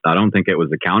I don't think it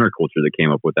was the counterculture that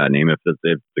came up with that name. If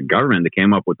the government that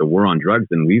came up with the war on drugs,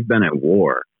 then we've been at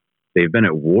war. They've been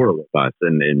at war with us.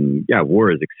 And yeah,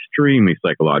 war is extremely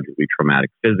psychologically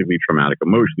traumatic, physically traumatic,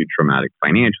 emotionally traumatic,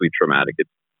 financially traumatic. It's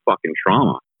fucking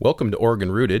trauma. Welcome to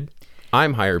Oregon Rooted.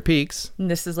 I'm Higher Peaks. And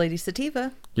this is Lady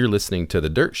Sativa. You're listening to The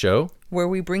Dirt Show, where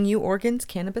we bring you Oregon's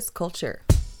cannabis culture.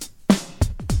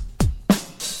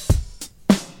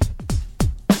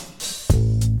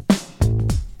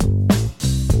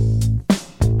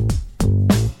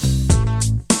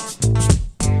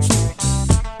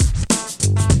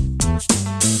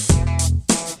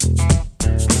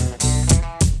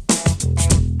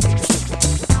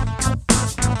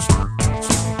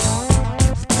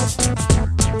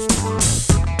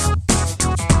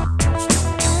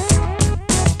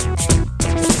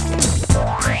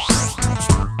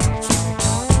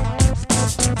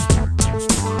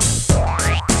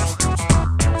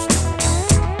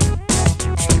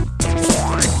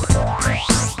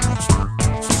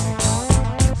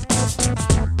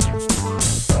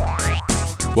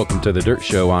 Welcome to The Dirt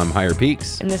Show. I'm Higher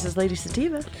Peaks. And this is Lady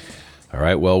Sativa. All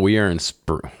right, well, we are in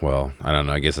spring. Well, I don't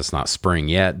know. I guess it's not spring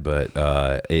yet, but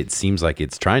it seems like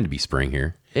it's trying to be spring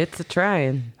here. It's a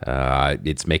trying.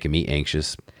 It's making me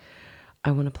anxious.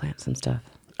 I want to plant some stuff.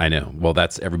 I know. Well,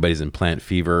 everybody's in plant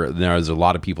fever. There's a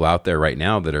lot of people out there right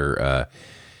now that are,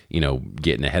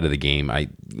 getting ahead of the game. Like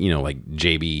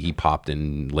JB, he popped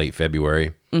in late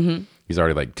February. Mm-hmm. He's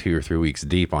already like 2 or 3 weeks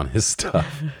deep on his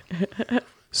stuff.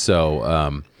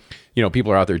 So,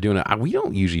 people are out there doing it. We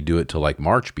don't usually do it till like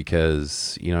March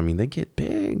because, they get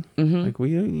big. Mm-hmm. Like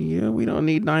we don't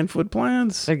need 9-foot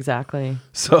plants. Exactly.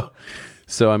 So,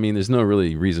 there's no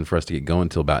really reason for us to get going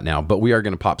till about now, but we are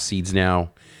going to pop seeds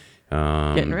now.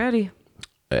 Getting ready.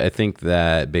 I think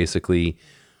that basically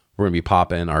we're going to be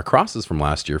popping our crosses from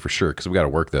last year for sure, because we got to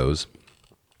work those.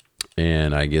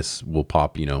 And I guess we'll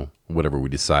pop, whatever we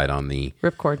decide on the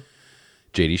Ripcord.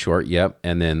 JD Short, yep.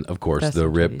 And then, of course, the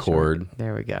Ripcord.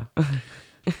 There we go.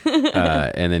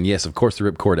 And then, yes, of course, the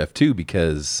Ripcord F2,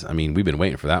 because, we've been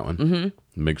waiting for that one.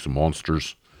 Mm-hmm. Make some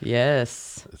monsters.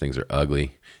 Yes. The things are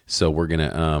ugly. So we're going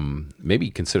to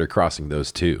maybe consider crossing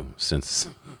those too, since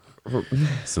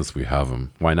we have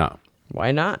them. Why not?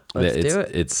 Why not? Let's do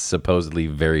it. It's supposedly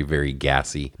very, very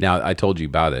gassy. Now, I told you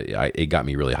about it. It got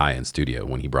me really high in studio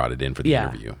when he brought it in for the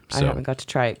interview. So. I haven't got to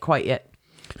try it quite yet.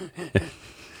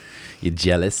 You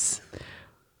jealous?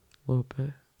 A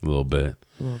little bit.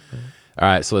 All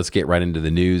right, so let's get right into the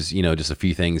news. Just a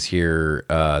few things here.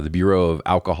 The Bureau of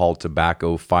Alcohol,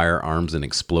 Tobacco, Firearms, and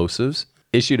Explosives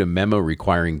issued a memo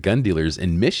requiring gun dealers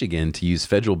in Michigan to use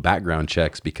federal background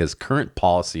checks because current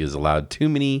policy has allowed too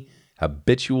many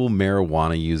habitual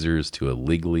marijuana users to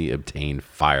illegally obtain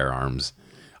firearms.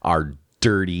 Our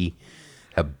dirty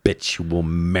habitual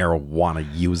marijuana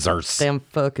users. Damn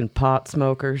fucking pot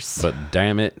smokers. But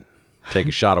damn it. Take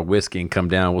a shot of whiskey and come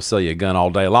down. We'll sell you a gun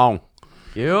all day long.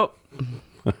 Yep.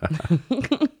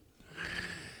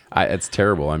 It's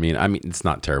terrible. It's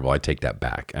not terrible. I take that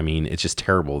back. It's just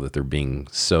terrible that they're being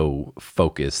so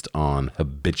focused on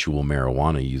habitual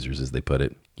marijuana users, as they put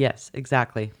it. Yes,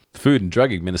 exactly. The Food and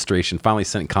Drug Administration finally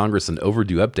sent Congress an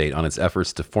overdue update on its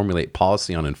efforts to formulate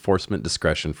policy on enforcement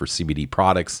discretion for CBD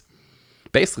products.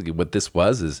 Basically, what this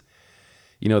was is,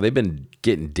 they've been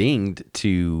getting dinged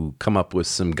to come up with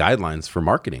some guidelines for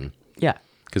marketing. Yeah.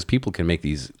 Because people can make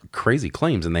these crazy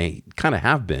claims, and they kind of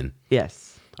have been.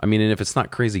 Yes. And if it's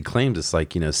not crazy claims, it's like,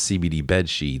 CBD bed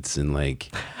sheets and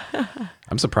like,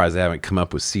 I'm surprised they haven't come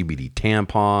up with CBD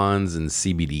tampons and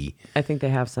CBD. I think they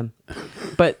have some.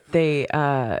 But the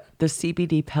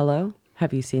CBD pillow,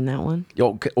 have you seen that one?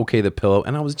 Okay, the pillow.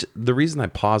 And the reason I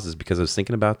paused is because I was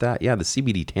thinking about that. Yeah, the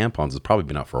CBD tampons has probably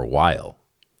been out for a while.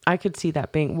 I could see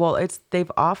that being,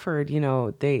 they've offered,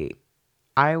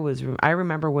 I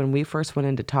remember when we first went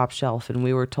into Top Shelf and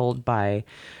we were told by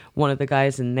one of the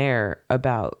guys in there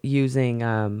about using,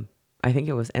 I think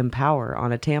it was Empower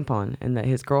on a tampon, and that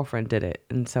his girlfriend did it.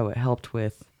 And so it helped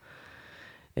with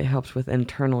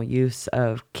internal use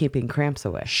of keeping cramps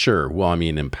away. Sure. Well,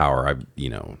 Empower,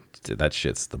 that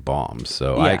shit's the bomb.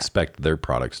 So yeah. I expect their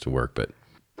products to work, but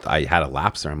I had a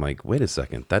lapse there. I'm like, wait a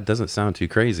second, that doesn't sound too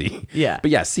crazy. Yeah. But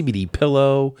yeah, CBD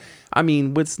pillow.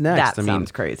 What's next? That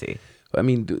sounds crazy. I'm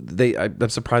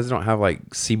surprised they don't have like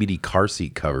CBD car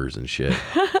seat covers and shit.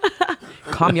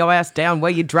 Calm your ass down. Where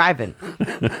you driving?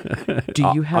 Do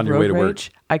you have road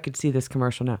rage? I could see this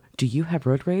commercial now. Do you have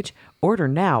road rage? Order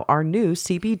now our new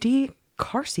CBD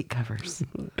car seat covers.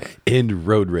 End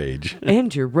road rage.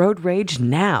 End your road rage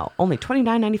now. Only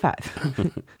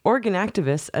 $29.95. Oregon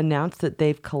activists announced that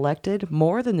they've collected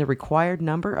more than the required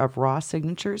number of raw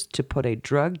signatures to put a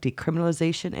drug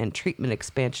decriminalization and treatment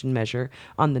expansion measure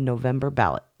on the November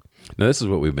ballot. Now, this is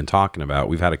what we've been talking about.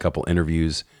 We've had a couple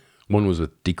interviews. One was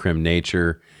with Decrim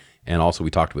Nature, and also we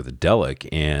talked with Adelic,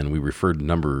 and we referred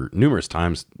numerous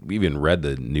times. We even read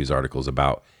the news articles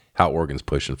about how Oregon's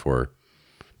pushing for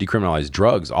decriminalized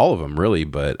drugs, all of them really,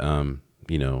 but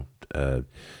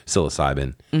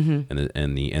psilocybin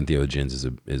and the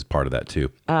entheogens is part of that too.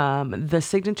 The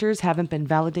signatures haven't been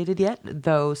validated yet,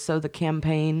 though, so the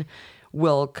campaign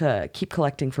will keep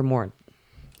collecting for more.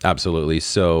 Absolutely.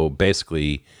 So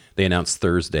basically, they announced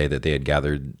Thursday that they had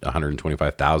gathered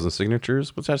 125,000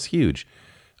 signatures, which that's huge.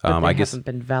 But they haven't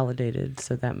been validated,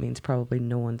 so that means probably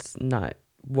no one's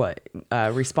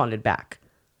responded back.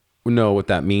 No, what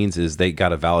that means is they got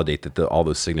to validate that all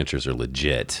those signatures are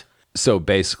legit. So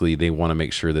basically, they want to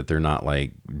make sure that they're not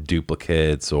like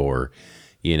duplicates or,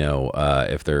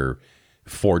 if they're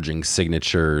forging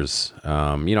signatures.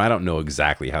 I don't know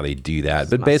exactly how they do that,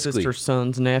 but basically, sister's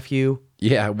son's nephew.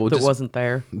 Yeah, well, that wasn't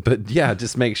there. But yeah,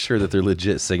 just make sure that they're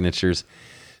legit signatures.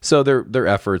 So their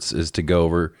efforts is to go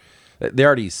over. They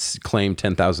already claimed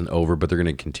 10,000 over, but they're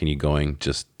going to continue going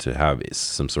just to have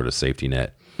some sort of safety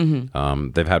net.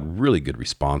 They've had really good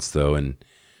response though, and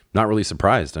not really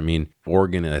surprised. I mean,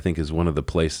 Oregon, I think, is one of the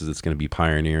places that's going to be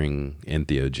pioneering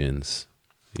entheogens.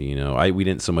 We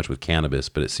didn't so much with cannabis,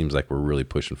 but it seems like we're really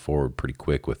pushing forward pretty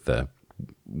quick with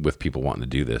people wanting to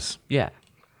do this. Yeah.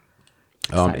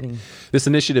 This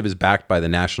initiative is backed by the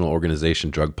National Organization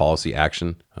Drug Policy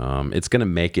Action. It's going to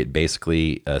make it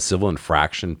basically a civil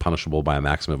infraction punishable by a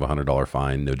maximum of $100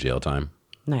 fine, no jail time.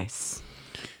 Nice.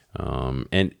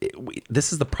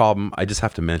 This is the problem. I just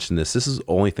have to mention this. This is the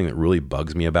only thing that really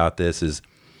bugs me about this is,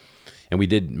 and we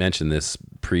did mention this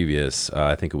previous,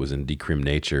 I think it was in Decrim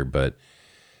Nature, but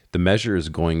the measure is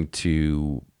going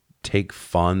to take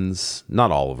funds,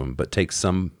 not all of them, but take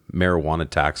some marijuana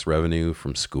tax revenue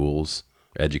from schools,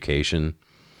 education,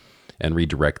 and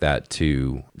redirect that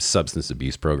to substance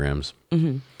abuse programs.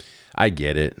 Mm-hmm. I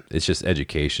get it. It's just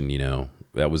education,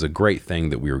 That was a great thing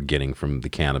that we were getting from the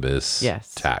cannabis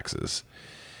taxes.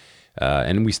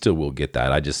 And we still will get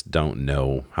that. I just don't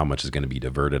know how much is going to be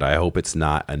diverted. I hope it's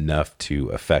not enough to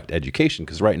affect education,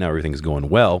 because right now everything's going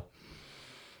well.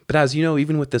 But as you know,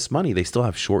 even with this money, they still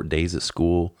have short days at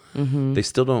school. Mm-hmm. They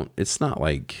still don't, it's not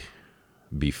like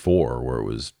before where it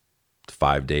was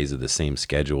 5 days of the same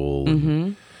schedule.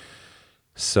 Mm-hmm.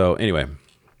 So anyway.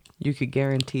 You could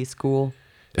guarantee school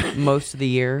most of the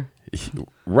year.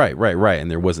 Right. And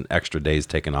there wasn't extra days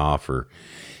taken off, or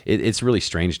it's really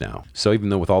strange now. So even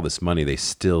though with all this money, they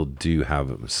still do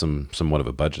have somewhat of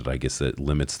a budget, I guess, that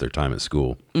limits their time at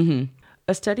school. Mm-hmm.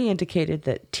 A study indicated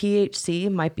that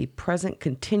THC might be present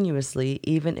continuously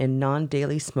even in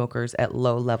non-daily smokers at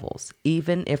low levels,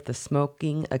 even if the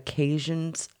smoking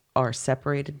occasions are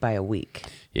separated by a week.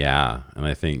 Yeah, and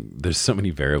I think there's so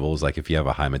many variables. Like if you have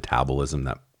a high metabolism,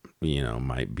 that you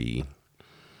might be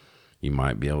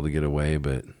able to get away,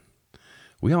 but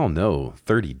we all know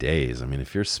 30 days. I mean,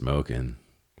 if you're smoking,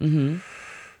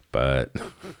 but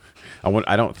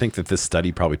I don't think that this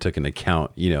study probably took into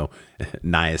account,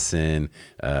 niacin,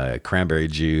 cranberry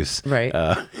juice, right,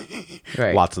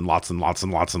 right, lots and lots and lots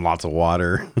and lots and lots of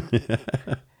water.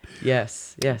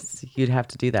 Yes, you'd have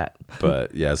to do that.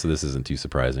 But yeah, so this isn't too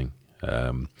surprising.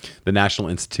 The National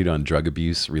Institute on Drug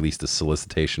Abuse released a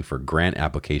solicitation for grant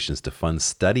applications to fund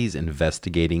studies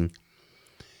investigating,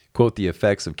 quote, the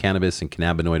effects of cannabis and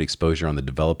cannabinoid exposure on the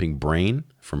developing brain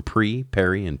from pre,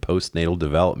 peri, and postnatal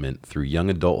development through young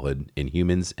adulthood in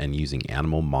humans and using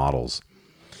animal models.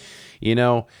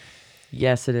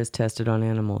 Yes, it is tested on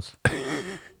animals.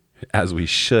 As we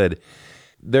should.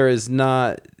 There is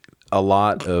not a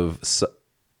lot of...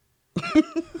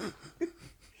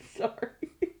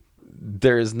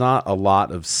 There is not a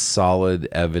lot of solid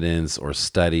evidence or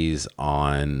studies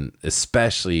on,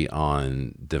 especially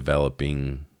on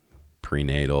developing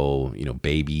prenatal,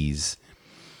 babies.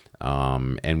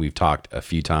 And we've talked a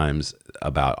few times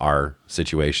about our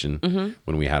situation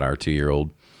when we had our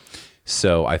 2-year-old.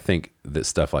 So I think that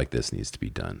stuff like this needs to be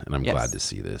done, and I'm glad to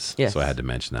see this. Yes. So I had to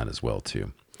mention that as well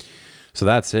too. So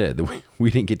that's it.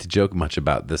 We didn't get to joke much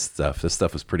about this stuff. This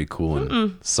stuff was pretty cool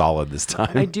and solid this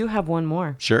time. I do have one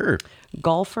more. Sure.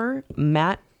 Golfer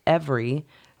Matt Every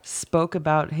spoke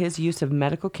about his use of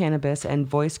medical cannabis and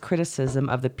voiced criticism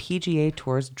of the PGA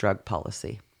Tour's drug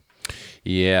policy.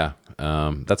 Yeah,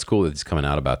 that's cool that he's coming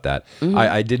out about that.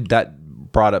 That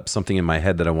brought up something in my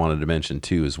head that I wanted to mention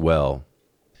too as well.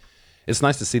 it's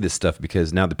nice to see this stuff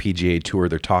because now the PGA Tour,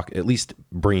 they're at least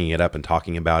bringing it up and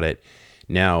talking about it.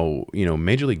 Now,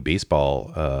 Major League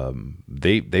Baseball,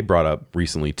 they brought up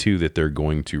recently too that they're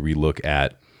going to relook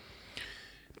at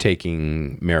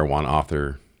taking marijuana off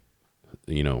their,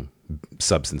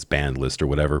 substance banned list or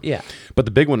whatever. Yeah. But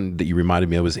the big one that you reminded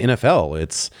me of was NFL.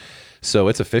 It's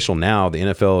official now. The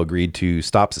NFL agreed to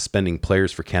stop suspending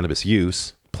players for cannabis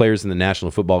use. Players in the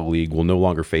National Football League will no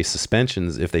longer face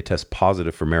suspensions if they test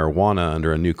positive for marijuana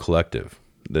under the new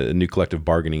collective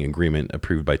bargaining agreement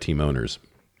approved by team owners.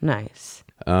 Nice.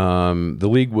 The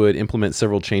league would implement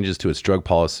several changes to its drug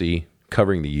policy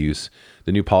covering the use.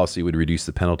 The new policy would reduce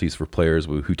the penalties for players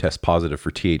who test positive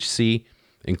for THC,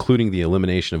 including the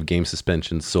elimination of game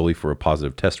suspensions solely for a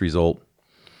positive test result.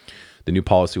 The new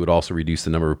policy would also reduce the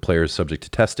number of players subject to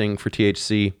testing for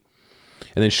THC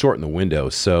and then shorten the window.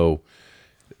 So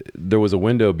there was a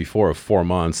window before of 4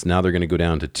 months. Now they're going to go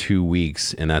down to 2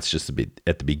 weeks, and that's just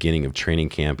at the beginning of training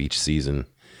camp each season.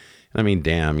 And I mean,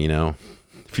 damn,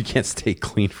 if you can't stay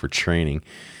clean for training.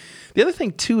 The other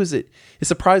thing, too, is it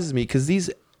surprises me because these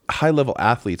high-level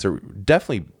athletes are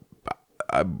definitely,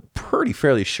 I'm pretty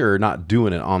fairly sure, not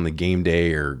doing it on the game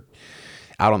day or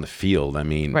out on the field. I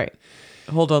mean... Right.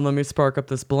 Hold on, let me spark up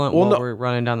this blunt while we're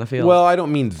running down the field. Well, I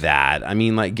don't mean that. I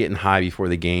mean, like getting high before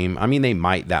the game. I mean, they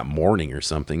might that morning or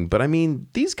something. But I mean,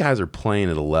 these guys are playing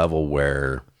at a level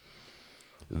where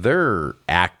they're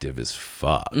active as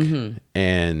fuck. Mm-hmm.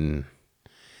 And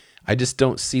I just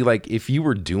don't see, like, if you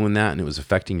were doing that and it was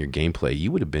affecting your gameplay,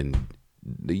 you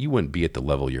wouldn't be at the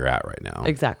level you're at right now.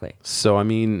 Exactly. So, I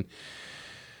mean...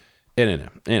 So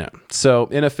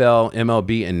NFL,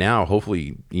 MLB, and now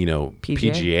hopefully,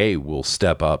 PGA will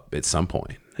step up at some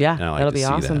point. Yeah, and I like that'll to be see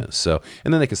awesome. That. So,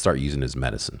 and then they can start using it as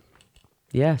medicine.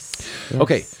 Yes.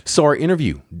 Okay, so our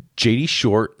interview, JD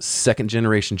Short, second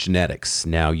generation genetics.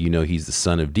 Now, he's the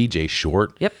son of DJ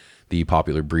Short. Yep. The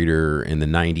popular breeder in the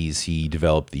 90s. He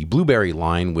developed the Blueberry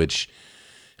line, which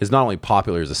is not only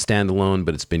popular as a standalone,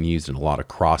 but it's been used in a lot of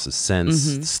crosses since.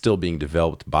 Mm-hmm. It's still being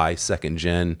developed by second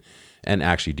gen. And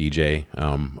actually DJ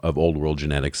of Old World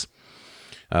Genetics.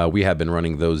 We have been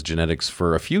running those genetics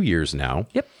for a few years now.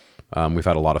 Yep. We've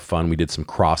had a lot of fun. We did some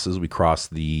crosses. We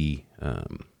crossed the,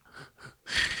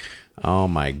 oh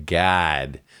my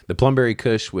God, the Plumberry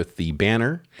Kush with the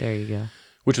Banner. There you go.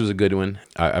 Which was a good one.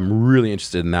 I'm really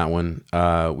interested in that one.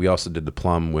 We also did the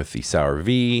Plum with the Sour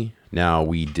V. Now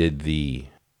we did the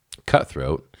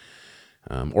Cutthroat,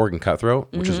 Oregon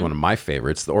Cutthroat, which is one of my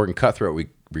favorites. The Oregon Cutthroat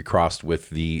we crossed with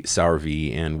the Sour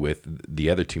V and with the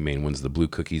other two main ones, the Blue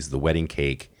Cookies, the Wedding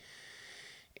Cake,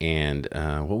 and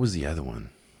what was the other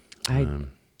one?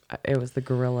 It was the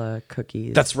Gorilla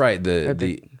Cookies. That's right.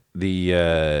 The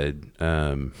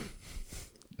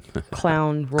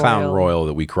Clown Royal. Clown Royal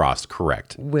that we crossed,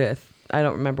 correct. I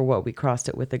don't remember what we crossed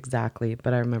it with exactly,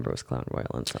 but I remember it was Clown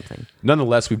Royal and something.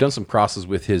 Nonetheless, we've done some crosses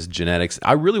with his genetics.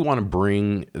 I really want to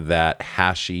bring that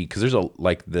hashy, because there's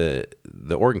the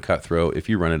Oregon Cutthroat, if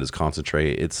you run it as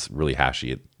concentrate, it's really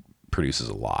hashy. It produces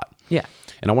a lot. Yeah.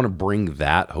 And I want to bring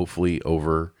that hopefully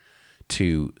over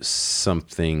to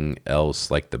something else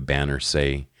like the Banner,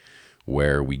 say,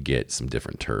 where we get some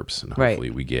different terps. And hopefully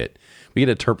we get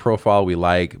a terp profile we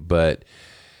like, but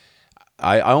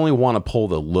I only want to pull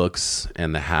the looks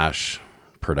and the hash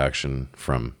production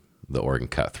from the Oregon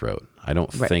Cutthroat. I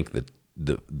don't think that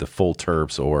the full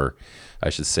terps, or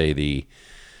I should say the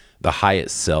high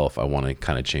itself, I want to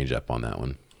kind of change up on that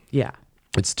one. Yeah.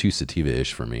 It's too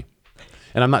sativa-ish for me.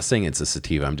 And I'm not saying it's a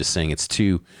sativa. I'm just saying it's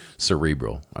too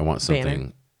cerebral. I want something...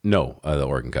 Banner? No, the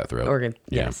Oregon Cutthroat. Oregon,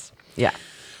 yes. Yeah.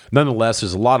 Nonetheless,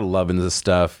 there's a lot of love in this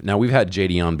stuff. Now, we've had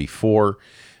JD on before.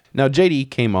 Now,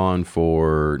 JD came on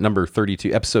for number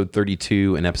 32, episode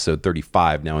 32 and episode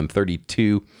 35. Now, in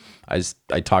 32, I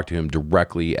talked to him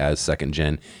directly as second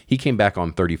gen. He came back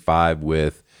on 35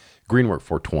 with Greenwork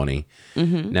 420.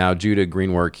 Mm-hmm. Now, Judah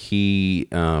Greenwork, he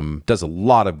does a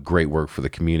lot of great work for the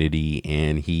community,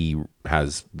 and he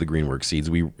has the Greenwork seeds.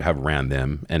 We have ran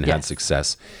them and had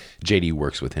success. JD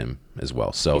works with him as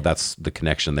well. So that's the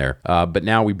connection there. But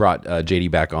now we brought JD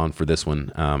back on for this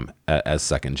one as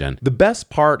second gen. The best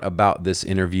part about this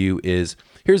interview is,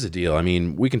 here's the deal. I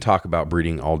mean, we can talk about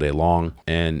breeding all day long,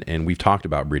 and we've talked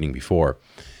about breeding before,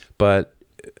 but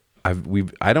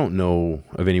I don't know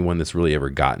of anyone that's really ever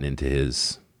gotten into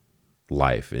his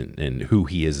life and who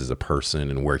he is as a person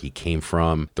and where he came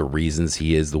from, the reasons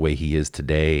he is the way he is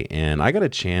today. And I got a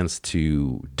chance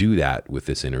to do that with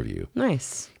this interview.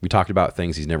 Nice. We talked about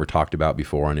things he's never talked about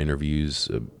before on interviews,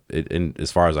 and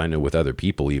as far as I know, with other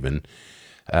people even.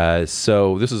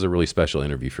 So this is a really special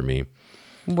interview for me.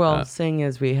 Well, seeing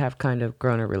as we have kind of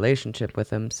grown a relationship with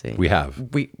him, We have.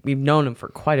 We've known him for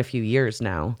quite a few years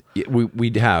now. Yeah,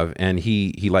 we have, and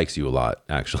he likes you a lot,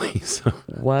 actually. So.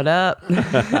 What up?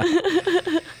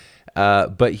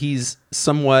 But he's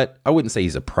somewhat, I wouldn't say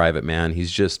he's a private man.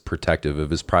 He's just protective of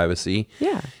his privacy.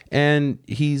 Yeah. And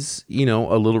he's, a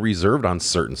little reserved on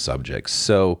certain subjects.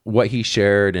 So what he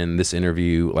shared in this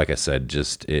interview, like I said,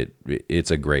 just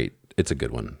it's a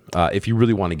good one. If you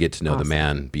really want to get to know the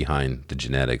man behind the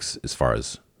genetics as far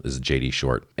as JD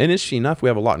Short. And interesting enough, we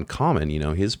have a lot in common.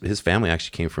 His family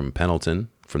actually came from Pendleton,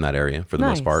 from that area for the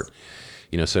most part.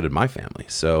 So did my family.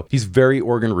 So he's very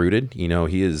Oregon rooted.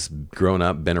 He has grown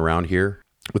up, been around here.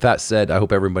 With that said, I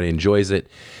hope everybody enjoys it.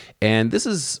 And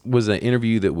this was an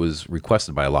interview that was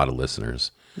requested by a lot of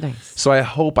listeners. Nice. So I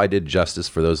hope I did justice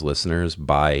for those listeners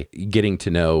by getting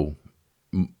to know,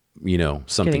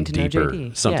 something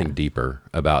deeper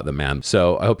about the man.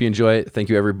 So I hope you enjoy it. Thank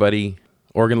you, everybody.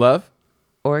 Oregon love.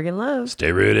 Oregon love.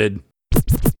 Stay rooted.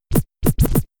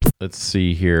 Let's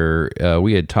see here.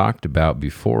 We had talked about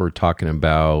growing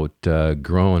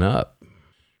up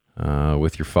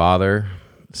with your father,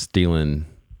 stealing.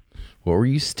 What were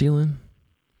you stealing?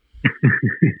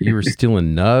 You were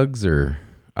stealing nugs, or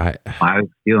I was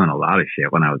stealing a lot of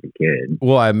shit when I was a kid.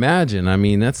 Well, I imagine. I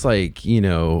mean, that's like,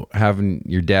 having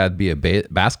your dad be a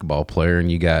basketball player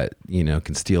and you got,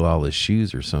 can steal all his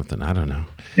shoes or something. I don't know.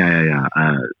 Yeah.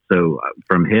 So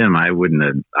from him, I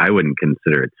wouldn't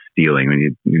consider it stealing.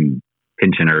 When you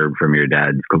pinch an herb from your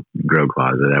dad's grow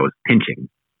closet, that was pinching.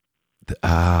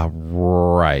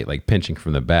 Right. Like pinching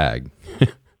from the bag.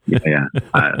 Yeah.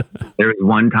 There was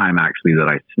one time actually that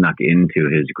I snuck into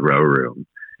his grow room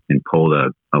and pulled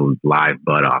a live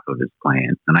bud off of his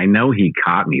plant. And I know he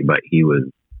caught me, but he was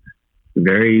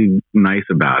very nice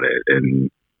about it.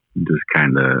 And just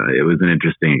it was an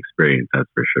interesting experience, that's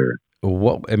for sure.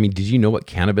 Did you know what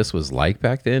cannabis was like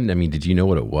back then? Did you know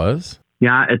what it was?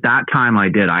 Yeah, at that time I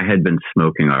did. I had been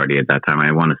smoking already at that time.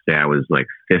 I want to say I was like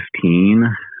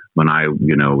 15 when I,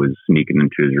 was sneaking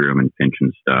into his room and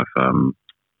pinching stuff.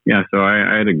 So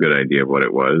I had a good idea of what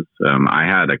it was. I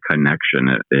had a connection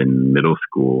in middle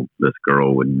school. This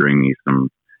girl would bring me it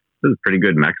was pretty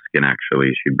good Mexican,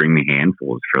 actually. She'd bring me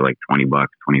handfuls for like $20,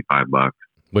 $25.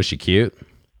 Was she cute?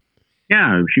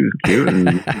 Yeah, she was cute. And,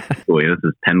 this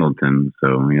is Pendleton,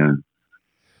 so yeah.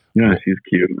 Yeah, she's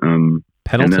cute.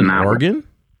 Pendleton, Oregon?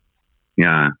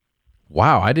 Yeah.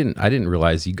 Wow, I didn't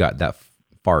realize you got that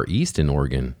far east in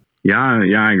Oregon. Yeah,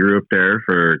 I grew up there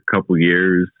for a couple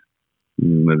years.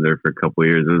 Lived there for a couple of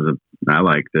years. I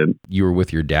liked it. You were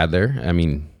with your dad there?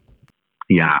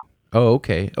 Yeah. Oh,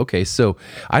 okay. So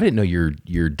I didn't know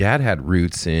your dad had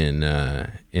roots in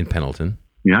Pendleton.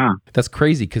 Yeah. That's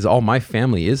crazy because all my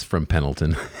family is from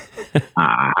Pendleton.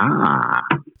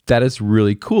 That is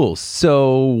really cool.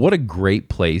 So what a great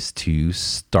place to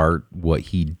start what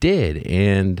he did.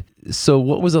 And so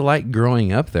what was it like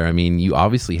growing up there? You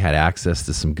obviously had access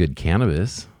to some good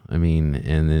cannabis. And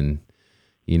then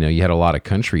you had a lot of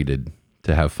country to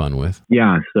have fun with.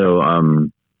 Yeah. So,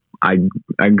 I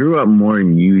grew up more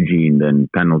in Eugene than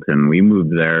Pendleton. I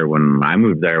moved there when I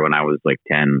was like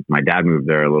 10. My dad moved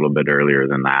there a little bit earlier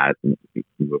than that,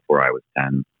 before I was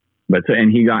 10.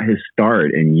 And he got his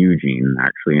start in Eugene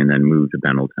actually, and then moved to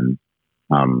Pendleton.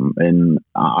 And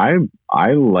I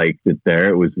liked it there.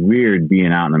 It was weird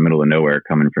being out in the middle of nowhere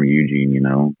coming from Eugene,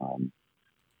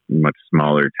 much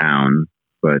smaller town.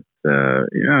 But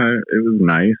it was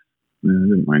nice. I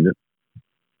didn't mind it.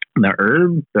 The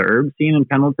herb scene in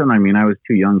Pendleton. I was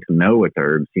too young to know what the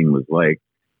herb scene was like.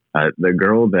 The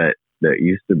girl that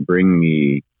used to bring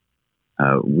me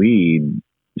weed,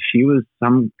 she was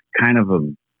some kind of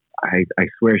I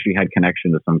swear she had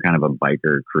connection to some kind of a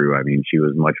biker crew. She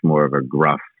was much more of a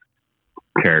gruff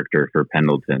character for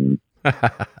Pendleton.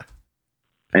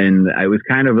 And I was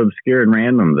kind of obscure and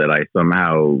random that I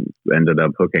somehow ended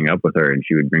up hooking up with her, and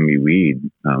she would bring me weed.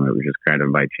 It was just kind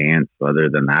of by chance. Other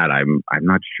than that, I'm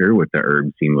not sure what the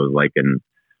herb scene was like in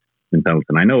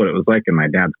Pendleton. I know what it was like in my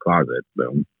dad's closet,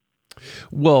 though.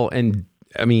 Well, and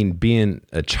being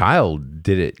a child,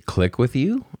 did it click with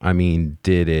you?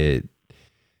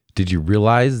 Did you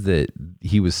realize that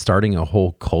he was starting a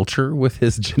whole culture with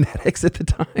his genetics at the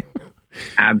time?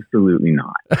 Absolutely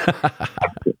not.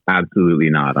 Absolutely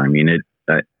not.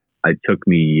 It took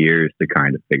me years to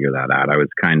kind of figure that out. I was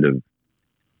kind of,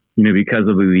 because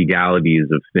of the legalities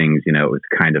of things, it was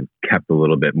kind of kept a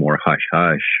little bit more hush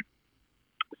hush.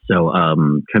 So,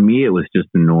 to me, it was just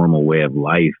a normal way of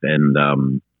life.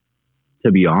 And,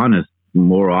 to be honest,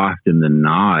 more often than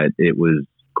not, it was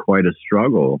quite a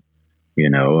struggle,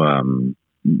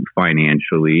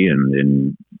 financially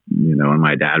and and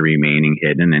my dad remaining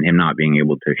hidden and him not being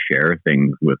able to share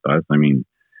things with us. I mean,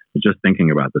 I was just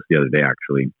thinking about this the other day,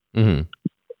 actually. Mm-hmm.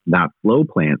 That flow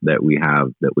plant that we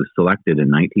have that was selected in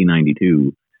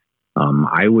 1992,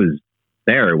 I was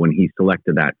there when he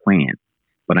selected that plant,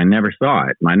 but I never saw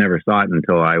it. I never saw it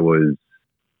until I was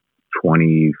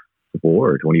 24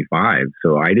 or 25.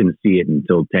 So I didn't see it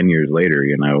until 10 years later,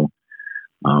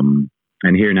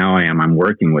 and here now I am, I'm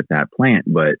working with that plant,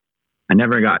 but I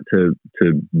never got to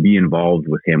be involved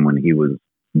with him when he was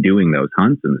doing those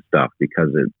hunts and stuff because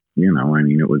it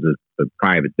was a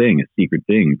private thing, a secret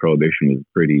thing. Prohibition was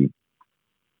pretty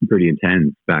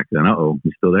intense back then.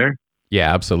 You still there?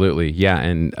 Yeah, absolutely. Yeah.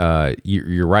 And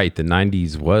you're right. The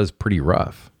 90s was pretty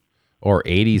rough, or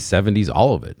 80s, 70s,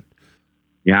 all of it.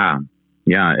 Yeah.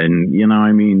 Yeah.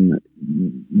 And,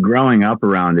 growing up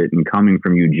around it and coming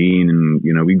from Eugene and,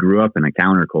 we grew up in a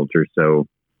counterculture. So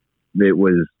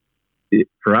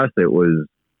for us, it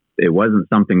wasn't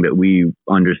something that we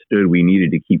understood we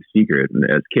needed to keep secret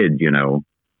as kids, As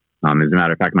a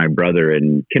matter of fact, my brother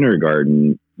in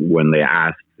kindergarten, when they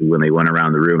went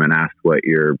around the room and asked what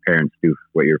your parents do,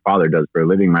 what your father does for a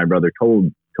living, my brother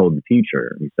told the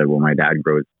teacher. He said, well, my dad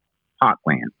grows pot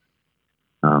plants.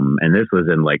 And this was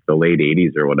in like the late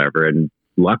 80s or whatever. And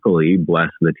luckily, bless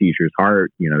the teacher's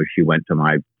heart, she went to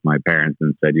my parents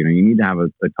and said, you need to have a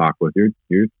talk with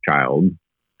your child.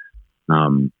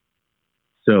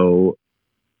 So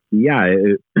yeah,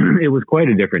 it was quite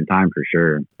a different time for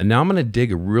sure. And now I'm going to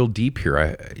dig real deep here.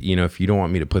 If you don't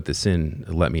want me to put this in,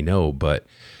 let me know. But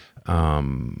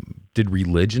did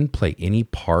religion play any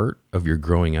part of your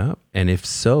growing up? And if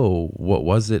so, what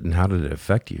was it and how did it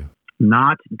affect you?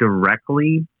 Not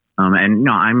directly. And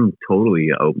no, I'm totally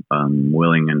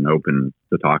willing and open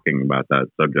to talking about that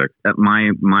subject.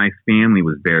 My family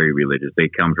was very religious. They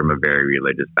come from a very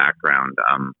religious background,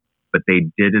 but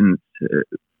they didn't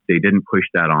push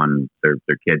that on their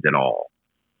kids at all.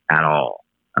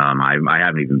 I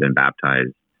haven't even been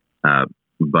baptized,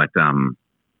 but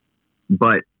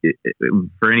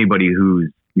for anybody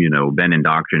who's been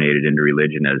indoctrinated into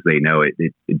religion, as they know,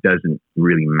 it doesn't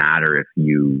really matter if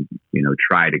you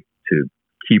try to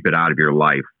keep it out of your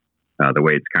life. The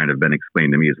way it's kind of been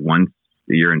explained to me is once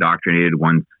you're indoctrinated,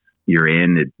 once you're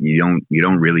in it, you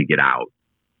don't really get out.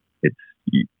 It's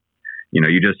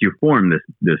you form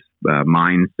this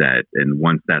mindset, and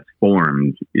once that's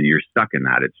formed, you're stuck in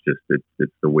that. It's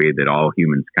the way that all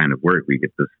humans kind of work. We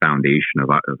get this foundation of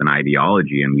an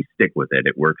ideology, and we stick with it.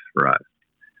 It works for us.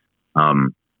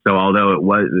 So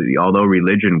although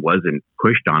religion wasn't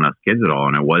pushed on us kids at all,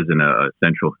 and it wasn't a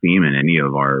central theme in any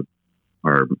of our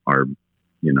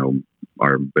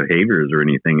behaviors or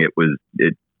anything,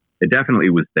 it definitely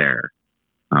was there.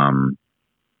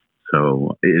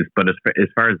 But as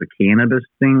far as the cannabis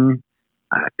thing,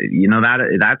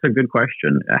 that's a good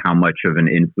question. How much of an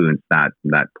influence that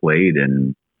played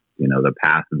in, the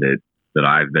path that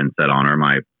I've been set on, or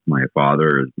my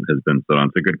father has been set on.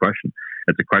 It's a good question.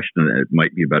 It's a question that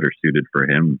might be better suited for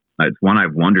him. It's one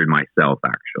I've wondered myself,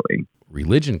 actually.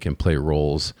 Religion can play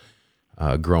roles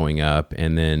growing up,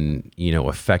 and then,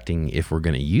 affecting if we're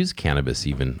going to use cannabis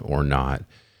even or not.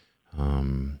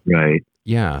 Right.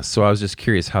 Yeah. So I was just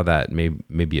curious how that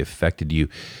maybe affected you.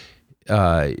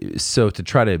 So to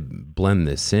try to blend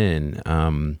this in,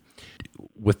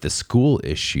 with the school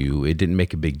issue, it didn't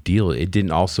make a big deal. It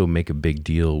didn't also make a big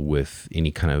deal with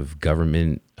any kind of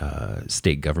government,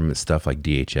 state government stuff like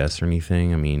DHS or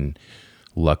anything. I mean,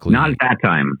 luckily. Not at that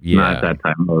time. Yeah. Not at that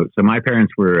time. So my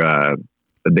parents were,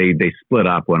 they split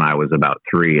up when I was about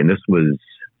 3, and this was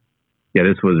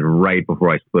right before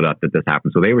I split up that this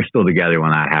happened. So they were still together when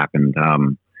that happened.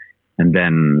 And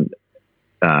then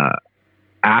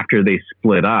after they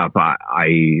split up,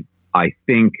 I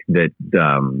think that,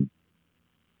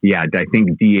 I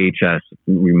think DHS,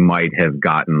 we might have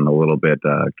gotten a little bit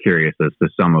curious as to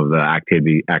some of the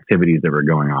activities that were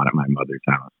going on at my mother's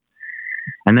house.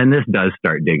 And then this does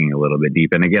start digging a little bit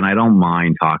deep. And again, I don't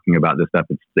mind talking about this stuff.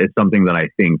 It's something that I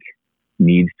think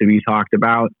needs to be talked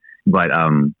about. But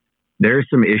there's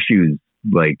some issues,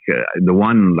 like the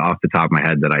one off the top of my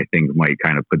head that I think might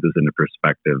kind of put this into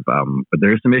perspective. But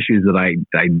there's some issues that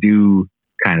I do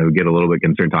kind of get a little bit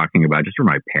concerned talking about, just for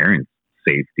my parents'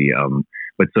 safety.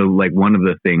 But so, like, one of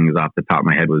the things off the top of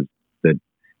my head was that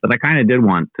I kind of did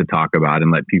want to talk about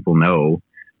and let people know,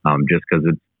 just because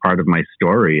it's part of my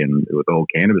story and with the whole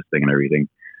cannabis thing and everything.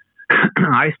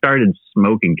 I started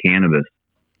smoking cannabis.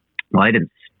 Well, I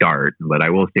didn't start, but I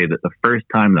will say that the first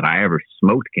time that I ever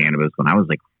smoked cannabis, when I was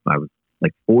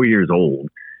like 4 years old.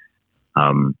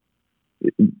 I'll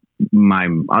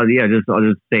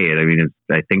just say it. I mean,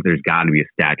 I think there's got to be a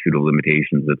statute of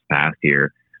limitations that's passed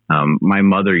here. My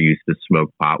mother used to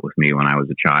smoke pot with me when I was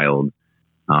a child.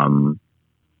 And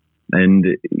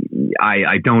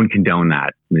I don't condone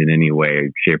that in any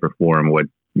way, shape, or form. What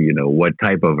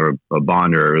type of a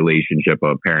bond or a relationship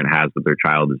a parent has with their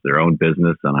child is their own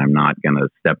business, and I'm not going to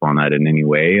step on that in any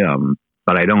way.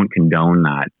 But I don't condone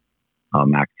that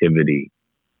activity.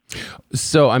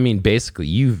 So, I mean, basically,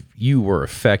 you were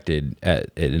affected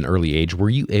at an early age. Were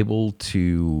you able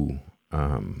to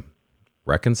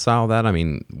reconcile that? I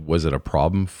mean, was it a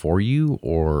problem for you,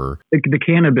 or the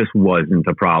cannabis wasn't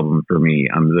a problem for me?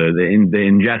 The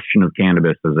ingestion of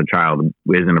cannabis as a child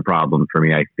isn't a problem for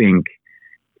me. I think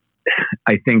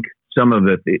some of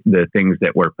the things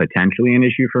that were potentially an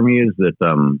issue for me is that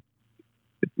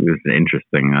it was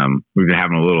interesting. We've been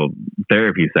having a little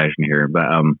therapy session here,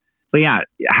 but yeah,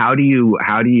 how do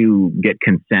you get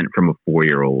consent from a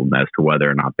 4-year-old as to whether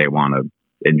or not they want to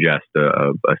ingest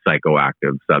a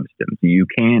psychoactive substance? You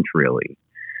can't really.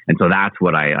 And so that's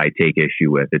what I take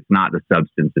issue with. It's not the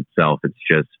substance itself. It's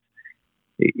just,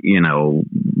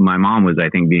 my mom was, I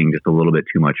think, being just a little bit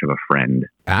too much of a friend.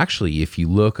 Actually, if you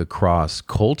look across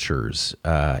cultures,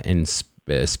 and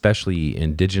especially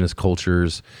indigenous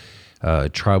cultures,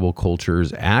 tribal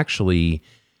cultures, actually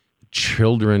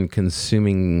children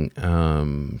consuming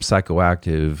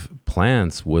psychoactive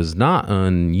plants was not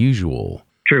unusual.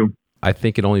 True. I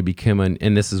think it only became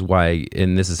and this is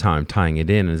how I'm tying it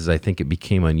in, is I think it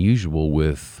became unusual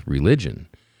with religion.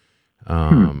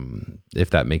 If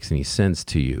that makes any sense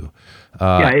to you.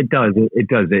 Yeah, it does. It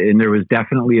does. And there was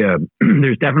definitely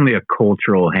there's definitely a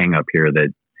cultural hang up here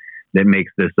that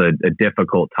makes this a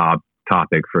difficult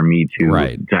topic for me to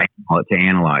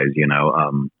analyze,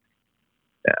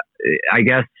 I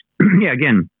guess, yeah,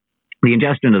 again, the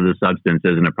ingestion of the substance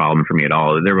isn't a problem for me at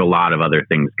all. There were a lot of other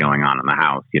things going on in the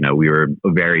house. We were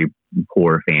a very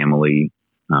poor family.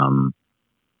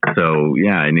 So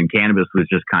yeah, and then cannabis was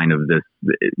just kind of this,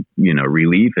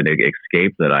 relief and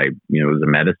escape that it was a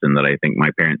medicine that I think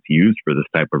my parents used for this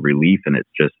type of relief. And it's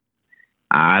just,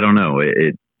 I don't know,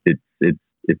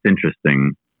 it's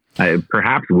interesting.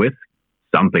 Perhaps with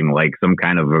something like some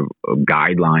kind of a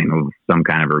guideline of some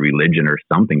kind of a religion or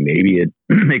something, maybe it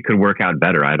could work out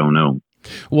better. I don't know.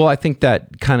 Well, I think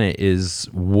that kind of is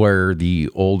where the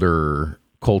older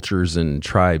cultures and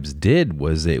tribes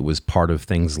was it was part of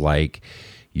things like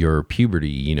your puberty,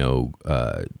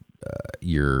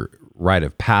 your rite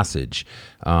of passage.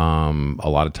 A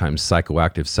lot of times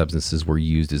psychoactive substances were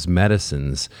used as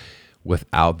medicines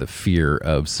without the fear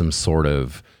of some sort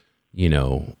of,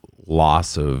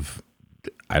 loss of,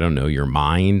 I don't know, your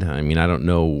mind. I mean, I don't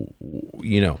know,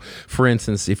 for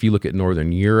instance, if you look at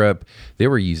Northern Europe, they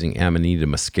were using Amanita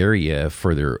muscaria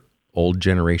for their old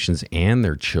generations and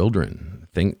their children.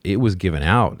 It was given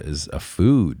out as a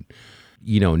food.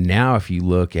 Now if you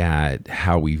look at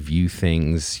how we view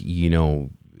things,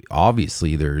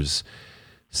 obviously there's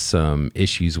some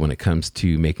issues when it comes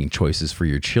to making choices for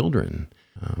your children.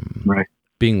 Right.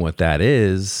 Being what that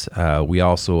is, we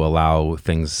also allow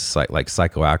things like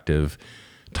psychoactive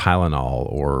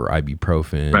Tylenol or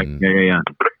ibuprofen. Right. Yeah.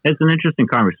 It's an interesting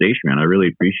conversation, man. I really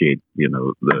appreciate,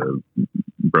 the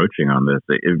broaching on this.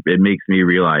 It makes me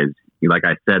realize, like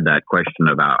I said, that question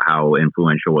about how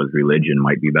influential was religion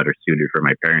might be better suited for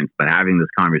my parents. But having this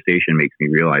conversation makes me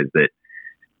realize that,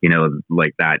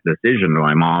 like that decision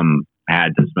my mom had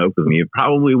to smoke with me, it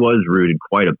probably was rooted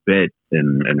quite a bit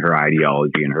in her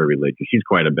ideology and her religion. She's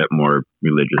quite a bit more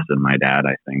religious than my dad,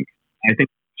 I think. I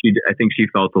think she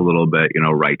felt a little bit,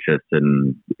 righteous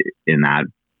in that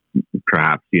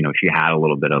perhaps, she had a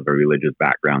little bit of a religious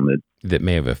background that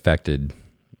may have affected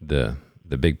the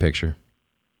big picture.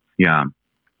 Yeah.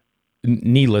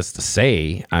 Needless to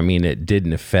say, I mean, it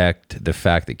didn't affect the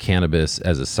fact that cannabis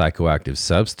as a psychoactive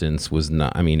substance was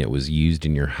not, I mean, it was used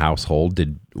in your household.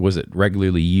 Was it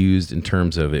regularly used in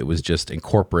terms of it was just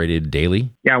incorporated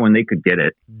daily? Yeah, when they could get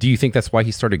it. Do you think that's why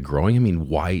he started growing? I mean,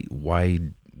 why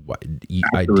do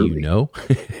you know?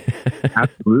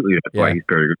 Absolutely. That's why he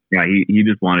started. Yeah, he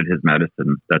just wanted his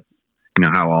medicine. That's,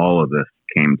 how all of this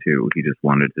came to. He just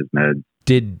wanted his meds.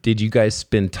 Did you guys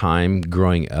spend time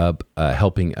growing up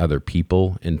helping other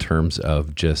people in terms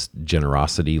of just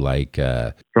generosity? Like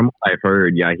from what I've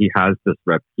heard, yeah, he had this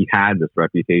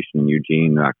reputation in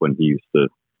Eugene back when he used to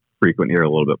frequent here a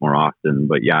little bit more often.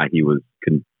 But yeah, he was,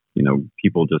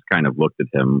 people just kind of looked at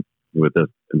him with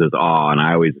this awe, and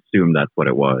I always assumed that's what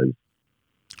it was.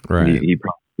 Right.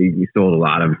 He sold a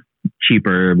lot of cheap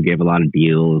herb, gave a lot of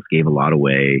deals, gave a lot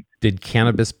away. Did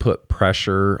cannabis put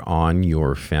pressure on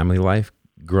your family life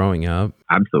growing up?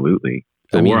 Absolutely.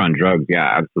 The war on drugs,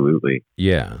 yeah, absolutely.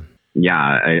 Yeah.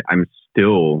 Yeah, I'm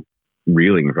still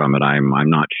reeling from it. I'm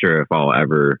not sure if I'll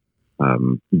ever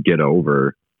get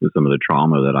over some of the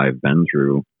trauma that I've been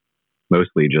through,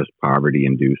 mostly just poverty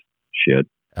induced shit.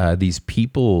 These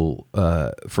people,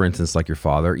 for instance, like your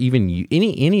father, even you,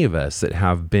 any of us that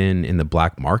have been in the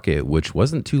black market, which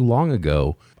wasn't too long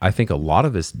ago, I think a lot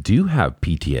of us do have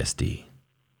PTSD.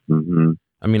 Mm-hmm.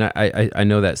 I mean, I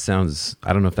know that sounds,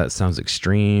 I don't know if that sounds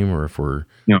extreme or if we're...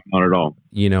 No, not at all.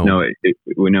 No,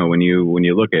 when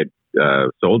you look at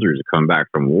soldiers who come back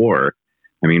from war,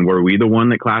 I mean, were we the one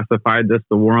that classified this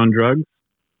the war on drugs?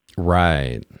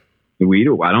 Right.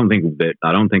 I don't think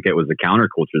it was the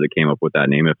counterculture that came up with that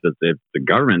name. If the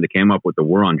government that came up with the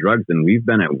war on drugs, then we've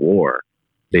been at war.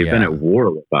 They've been at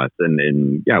war with us.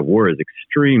 And war is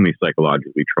extremely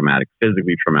psychologically traumatic,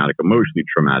 physically traumatic, emotionally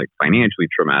traumatic, financially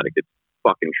traumatic. It's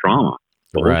fucking trauma.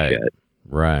 Bullshit.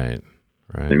 Right.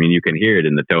 I mean, you can hear it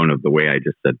in the tone of the way I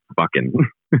just said fucking.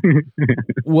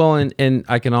 Well, and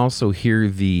I can also hear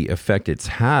the effect it's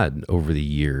had over the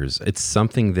years. It's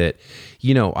something that,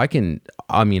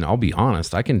 I'll be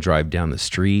honest, I can drive down the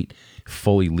street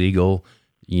fully legal,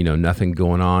 nothing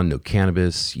going on, no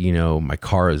cannabis, my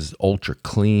car is ultra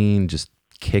clean, just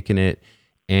kicking it.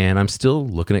 And I'm still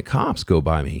looking at cops go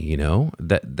by me,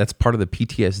 that's part of the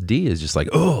PTSD is just like,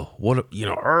 oh, what,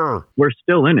 We're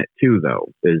still in it too,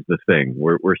 though, is the thing.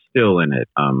 We're still in it.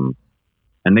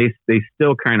 And they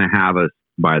still kind of have us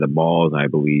by the balls, I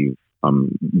believe.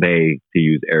 They, to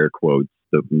use air quotes,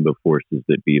 the forces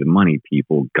that be, the money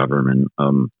people, government,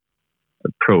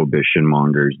 prohibition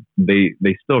mongers, they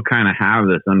still kind of have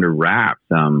this under wraps.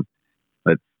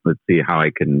 Let's see how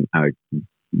I can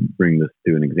bring this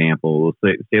to an example. We'll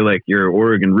say like your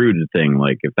Oregon Rooted thing.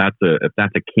 Like if that's a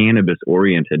cannabis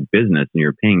oriented business and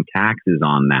you're paying taxes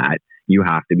on that, you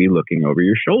have to be looking over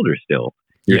your shoulder still.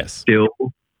 You're still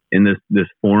in this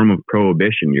form of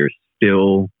prohibition. You're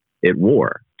still at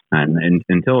war. And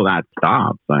until that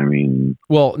stops, I mean...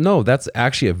 Well, no, that's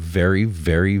actually a very,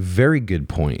 very, very good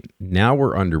point. Now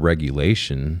we're under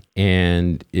regulation,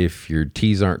 and if your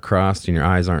T's aren't crossed and your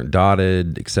I's aren't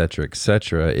dotted, et cetera,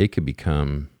 it could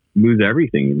become... Lose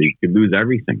everything. You could lose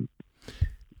everything.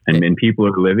 And people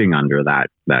are living under that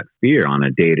fear on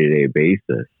a day-to-day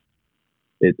basis.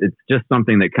 It's just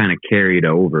something that kind of carried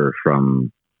over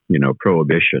from,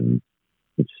 prohibition.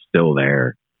 It's still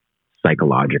there.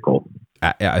 Psychological.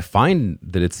 I find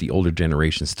that it's the older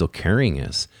generation still carrying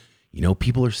us.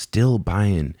 People are still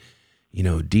buying,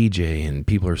 DJ, and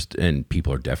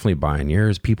people are definitely buying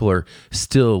yours. People are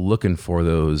still looking for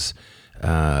those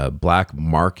black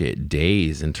market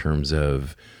days in terms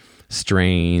of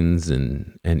strains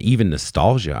and even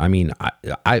nostalgia. I mean,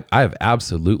 I have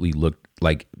absolutely looked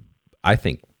like, I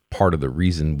think part of the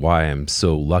reason why I'm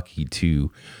so lucky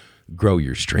to grow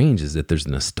your strains is that there's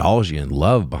nostalgia and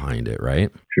love behind it, right?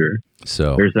 Sure.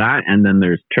 So there's that, and then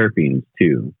there's terpenes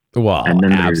too. Well, and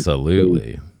then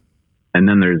absolutely. And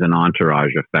then there's an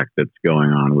entourage effect that's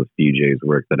going on with DJ's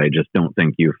work that I just don't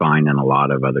think you find in a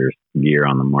lot of other gear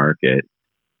on the market.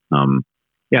 So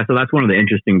that's one of the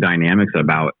interesting dynamics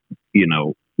about,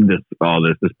 this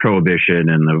prohibition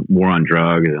and the war on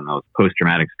drugs and those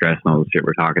post-traumatic stress and all the shit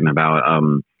we're talking about.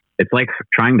 It's like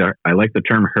I like the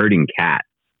term herding cats.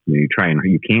 You can't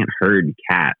herd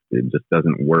cats. It just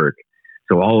doesn't work.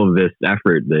 So all of this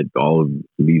effort that all of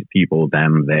these people,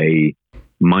 them, they,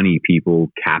 money people,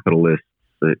 capitalists,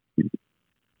 you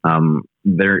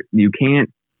can't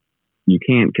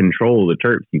control the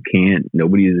terps.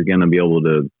 Nobody is going to be able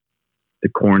to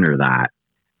corner that.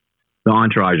 The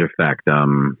entourage effect.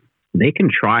 They can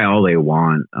try all they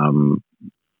want. I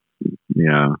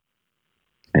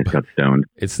just got stoned.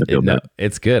 It's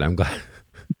good. I'm glad.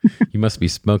 You must be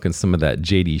smoking some of that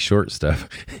JD Short stuff.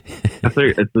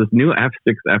 It's this new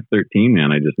F6 F13,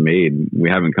 man, I just made. We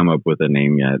haven't come up with a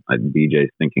name yet. DJ's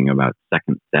thinking about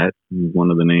Second Set is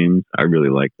one of the names. I really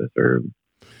like this herb.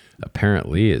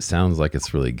 Apparently, it sounds like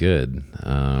it's really good.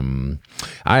 I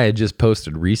had just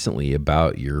posted recently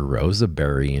about your Rosa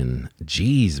Berry, and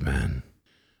geez, man,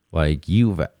 like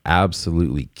you've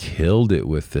absolutely killed it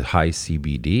with the high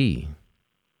CBD.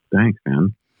 Thanks,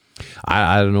 man.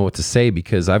 I don't know what to say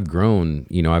because I've grown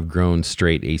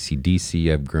straight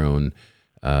AC/DC. I've grown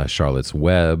Charlotte's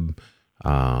Web.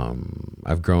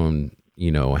 I've grown,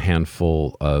 a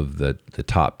handful of the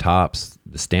tops,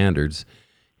 the standards,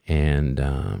 and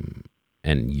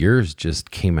yours just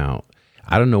came out.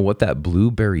 I don't know what that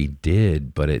blueberry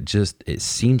did, but it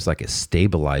seems like it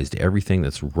stabilized everything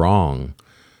that's wrong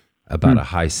about a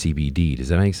high CBD. Does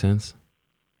that make sense?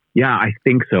 Yeah, I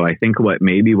think so. I think what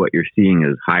you're seeing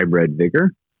is hybrid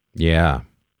vigor. Yeah.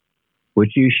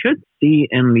 Which you should see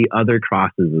in the other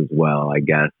crosses as well, I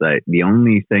guess. The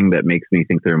only thing that makes me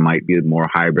think there might be more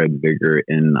hybrid vigor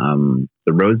in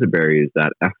the Rosaberry is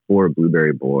that F4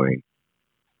 Blueberry Boy.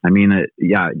 I mean,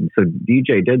 so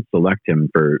DJ did select him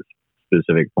for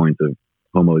specific points of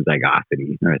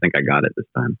homozygosity. I think I got it this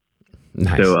time.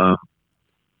 Nice.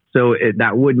 So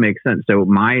that would make sense. So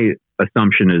my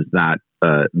assumption is that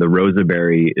the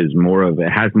Rosaberry has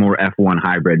more F1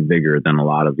 hybrid vigor than a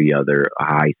lot of the other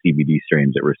high CBD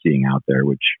strains that we're seeing out there,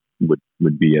 which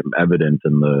would be evident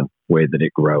in the way that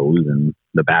it grows and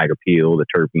the bag appeal, the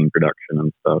terpene production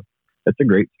and stuff. That's a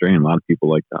great strain. A lot of people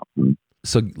like that one.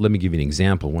 So let me give you an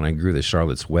example. When I grew the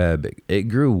Charlotte's Web, it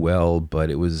grew well, but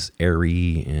it was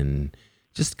airy and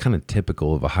just kind of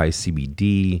typical of a high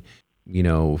CBD. You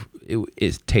know,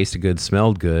 it tasted good,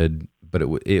 smelled good, but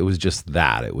it was just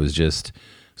that. It was just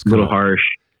a little harsh.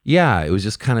 Yeah, it was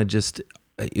just kind of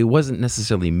it wasn't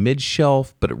necessarily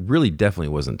mid-shelf, but it really definitely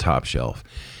wasn't top shelf.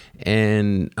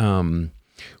 And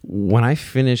when I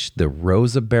finished the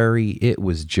Rosaberry, it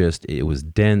was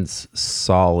dense,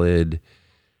 solid,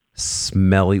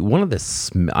 smelly. It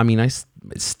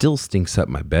still stinks up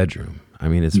my bedroom. I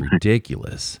mean, it's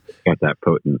ridiculous. Got that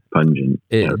potent, pungent.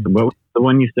 What was the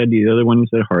one you said? The other one you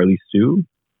said, Harley Sue?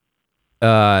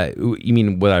 You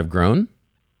mean what I've grown?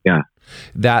 Yeah.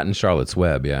 That and Charlotte's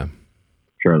Web, yeah.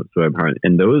 Charlotte's Web,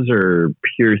 and those are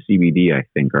pure CBD, I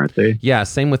think, aren't they? Yeah,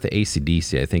 same with the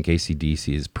AC/DC. I think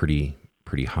AC/DC is pretty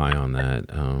high on that.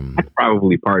 That's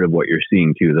probably part of what you're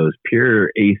seeing too. Those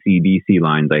pure AC/DC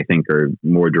lines, I think, are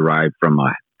more derived from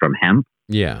hemp.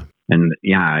 Yeah. And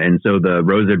so the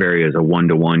Rosaberry is a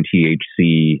 1-to-1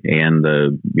 THC and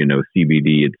the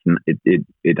CBD.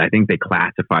 I think they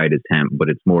classify it as hemp, but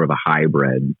it's more of a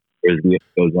hybrid. Whereas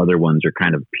those other ones are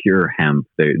kind of pure hemp.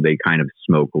 They kind of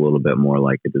smoke a little bit more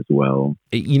like it as well.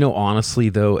 Honestly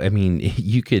though, I mean,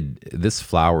 this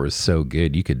flower is so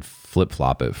good, you could flip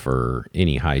flop it for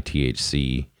any high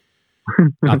THC.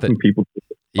 Not that people.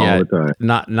 Yeah, all the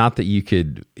time. Not that you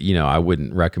could, I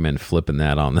wouldn't recommend flipping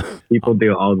that on the. People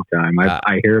do all the time.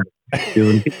 I hear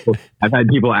people. I've had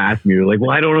people ask me, like,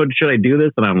 "Well, I don't know. Should I do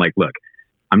this?" And I'm like, "Look,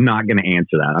 I'm not going to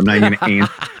answer that. I'm not going to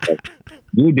answer.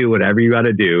 You do whatever you got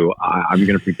to do. I'm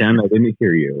going to pretend I didn't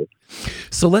hear you."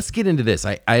 So let's get into this.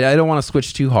 I don't want to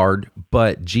switch too hard,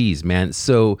 but geez, man.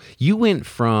 So you went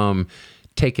from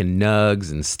taking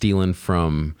nugs and stealing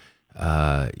from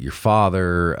your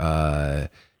father.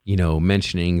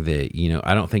 Mentioning that,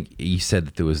 I don't think you said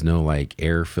that there was no like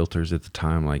air filters at the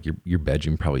time. Like your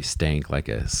bedroom probably stank like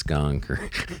a skunk or.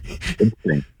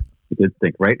 It did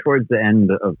stink. Right towards the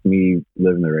end of me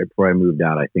living there, right before I moved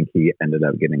out, I think he ended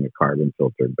up getting a carbon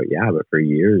filter. But for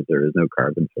years there was no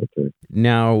carbon filter.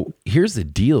 Now, here's the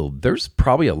deal. There's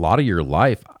probably a lot of your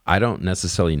life I don't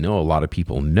necessarily know. A lot of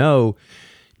people know.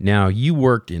 Now, you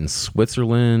worked in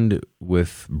Switzerland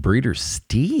with Breeder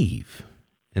Steve.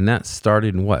 And that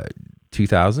started in what,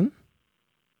 2000?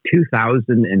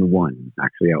 2001,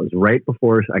 actually. I was right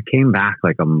before, I came back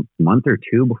like a month or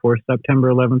two before September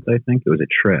 11th, I think. It was a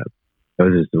trip. It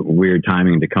was just weird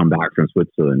timing to come back from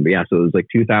Switzerland. But so it was like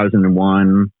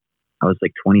 2001. I was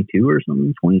like 22 or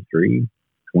something, 23,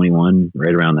 21,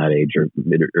 right around that age, or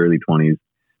early 20s.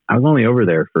 I was only over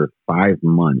there for 5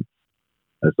 months.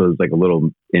 So it was like a little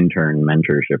intern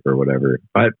mentorship or whatever.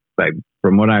 But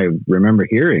from what I remember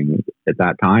hearing at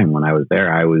that time when I was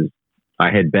there,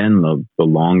 I had been the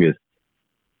longest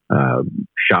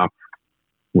shop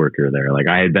worker there. Like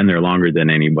I had been there longer than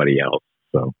anybody else.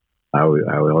 So I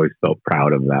always felt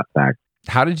proud of that fact.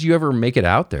 How did you ever make it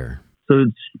out there? So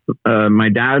my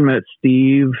dad met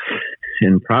Steve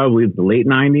in probably the late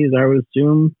 90s, I would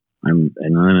assume. And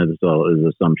then it's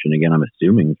an assumption again. I'm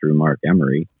assuming through Mark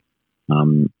Emery.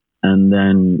 And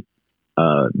then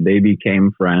they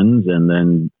became friends, and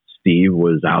then Steve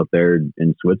was out there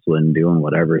in Switzerland doing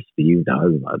whatever Steve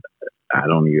does. I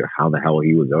don't know how the hell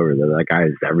he was over there. That guy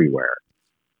is everywhere.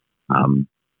 And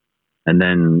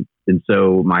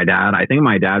so I think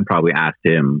my dad probably asked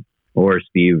him, or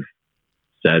Steve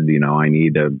said, I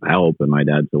need help. And my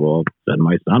dad said, well, send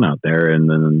my son out there. And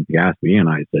then he asked me, and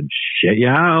I said, shit,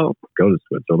 yeah, I'll go to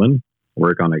Switzerland,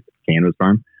 work on a cannabis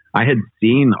farm. I had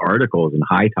seen articles in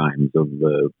High Times of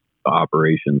the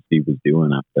operations Steve was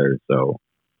doing up there. So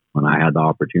when I had the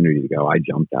opportunity to go, I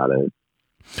jumped at it.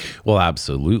 Well,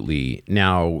 absolutely.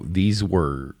 Now, these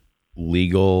were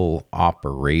legal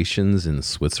operations in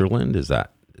Switzerland.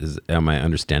 Am I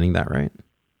understanding that right?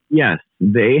 Yes.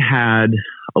 They had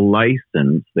a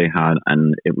license.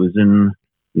 And it was in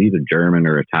either German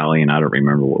or Italian. I don't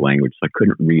remember what language, so I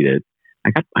couldn't read it.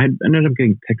 I ended up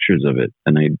getting pictures of it,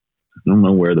 and I don't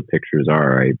know where the pictures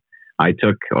are. I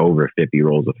took over 50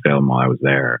 rolls of film while I was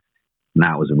there. And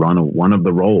that was one of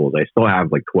the rolls. I still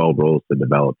have like 12 rolls to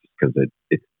develop just because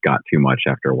it got too much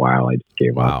after a while. I just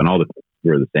gave up, and all the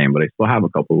were the same, but I still have a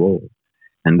couple rolls.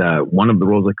 And one of the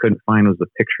rolls I couldn't find was the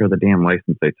picture of the damn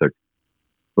license I took.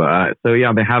 But so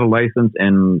yeah, they had a license,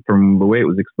 and from the way it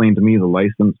was explained to me, the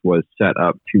license was set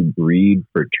up to breed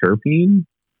for terpene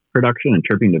production and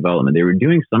terpene development. They were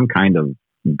doing some kind of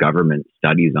government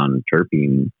studies on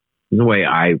terpene. The way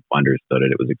I understood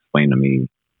it, it was explained to me.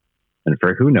 And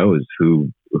for who knows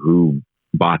who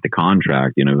bought the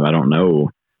contract, you know, I don't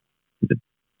know, the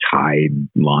Tide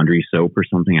laundry soap or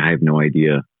something. I have no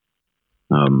idea.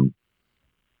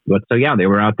 But so yeah, they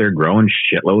were out there growing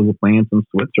shitloads of plants in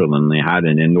Switzerland. They had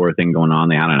an indoor thing going on.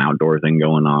 They had an outdoor thing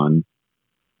going on.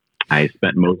 I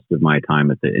spent most of my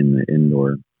time in the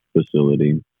indoor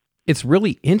facility. It's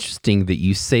really interesting that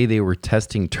you say they were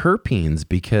testing terpenes,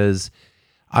 because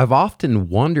I've often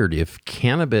wondered if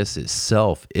cannabis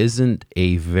itself isn't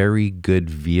a very good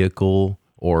vehicle,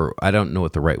 or I don't know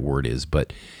what the right word is,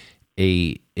 but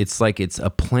it's a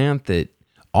plant that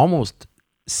almost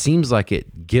seems like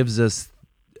it gives us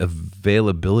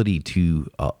availability to,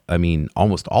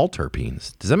 almost all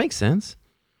terpenes. Does that make sense?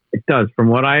 It does. From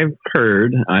what I've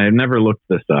heard, I've never looked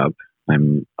this up.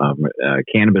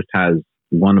 Cannabis has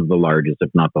one of the largest, if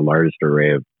not the largest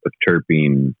array of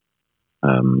terpenes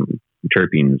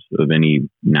of any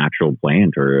natural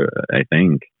plant, or I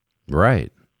think.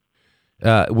 Right.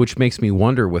 Which makes me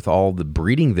wonder, with all the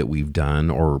breeding that we've done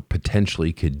or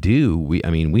potentially could do, we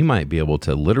might be able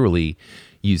to literally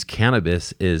use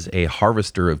cannabis as a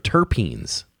harvester of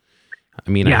terpenes.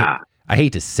 Yeah. I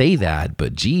hate to say that,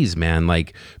 but geez, man,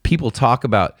 like people talk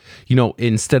about,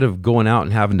 instead of going out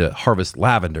and having to harvest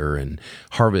lavender and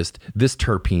harvest this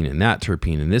terpene and that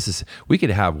terpene, and we could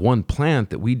have one plant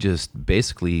that we just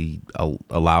basically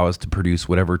allow us to produce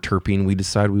whatever terpene we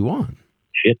decide we want.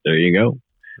 Shit, there you go.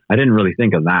 I didn't really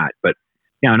think of that, but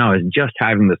I was just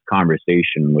having this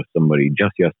conversation with somebody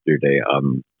just yesterday,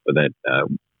 that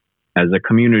as a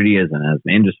community, as an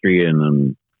industry,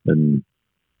 and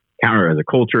counter as a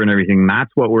culture and everything,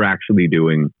 that's what we're actually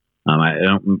doing. A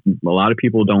lot of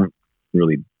people don't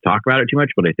really talk about it too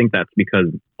much, but I think that's because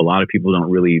a lot of people don't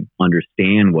really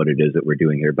understand what it is that we're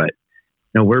doing here. But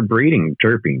we're breeding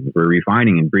terpenes, we're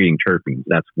refining and breeding terpenes.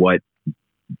 That's what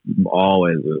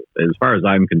as far as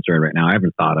I'm concerned right now. I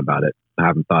haven't thought about it. I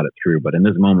haven't thought it through, but in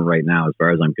this moment right now, as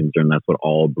far as I'm concerned, that's what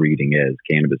all breeding is.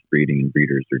 Cannabis breeding and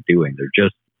breeders are doing. They're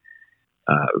just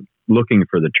looking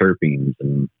for the terpenes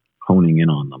and honing in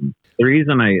on them. The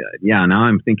reason now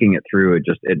I'm thinking it through,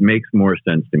 it makes more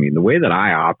sense to me. The way that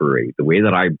I operate, the way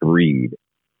that I breed,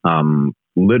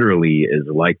 literally is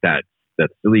like that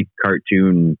silly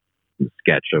cartoon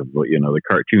sketch of, the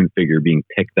cartoon figure being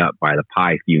picked up by the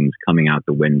pie fumes coming out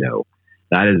the window.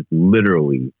 That is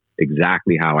literally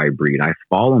exactly how I breed. I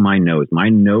follow my nose. My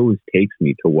nose takes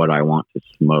me to what I want to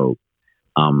smoke.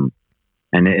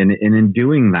 And in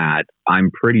doing that,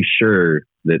 I'm pretty sure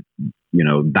that,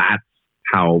 that's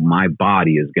how my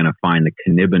body is going to find the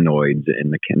cannabinoids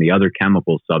and the other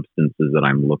chemical substances that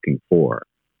I'm looking for.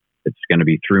 It's going to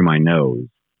be through my nose.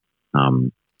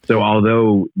 So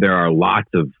although there are lots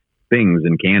of things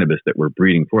in cannabis that we're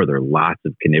breeding for, there are lots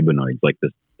of cannabinoids, like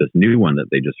this new one that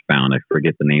they just found. I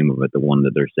forget the name of it. The one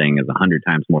that they're saying is 100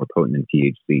 times more potent than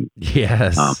THC.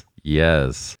 Yes.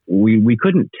 Yes. We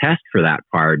couldn't test for that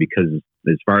part because,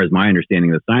 as far as my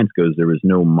understanding of the science goes, there was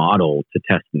no model to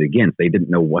test it against. They didn't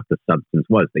know what the substance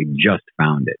was. They just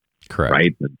found it. Correct.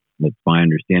 Right? That's my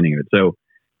understanding of it. So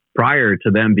prior to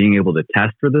them being able to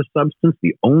test for this substance,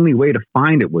 the only way to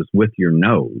find it was with your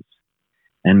nose.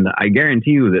 And I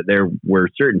guarantee you that there were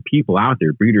certain people out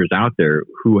there, breeders out there,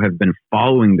 who have been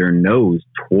following their nose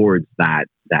towards that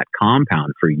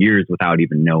compound for years without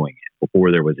even knowing it,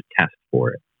 before there was a test for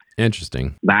it.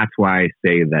 Interesting. That's why I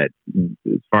say that,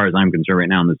 as far as I'm concerned right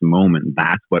now in this moment,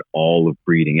 that's what all of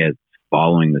breeding is,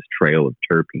 following this trail of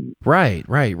terpenes. Right.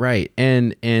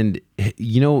 And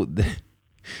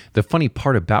the funny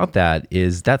part about that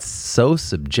is that's so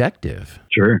subjective.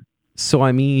 Sure. So,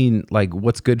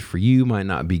 what's good for you might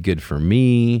not be good for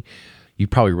me. You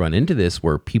probably run into this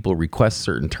where people request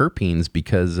certain terpenes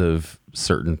because of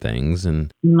certain things.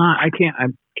 And I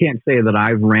can't say that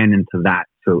I've ran into that.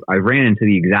 So I ran into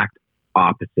the exact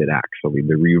opposite, actually,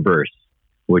 the reverse,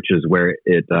 which is where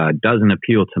it doesn't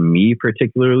appeal to me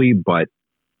particularly, but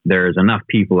there's enough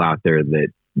people out there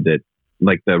that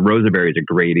like the Rosaberry is a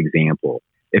great example.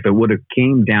 If it would have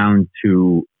came down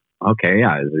to,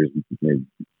 there's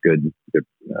good.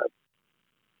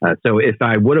 So if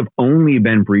I would have only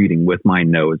been breeding with my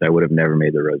nose, I would have never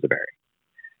made the Rosaberry.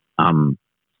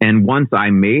 And once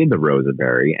I made the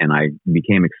Rosaberry and I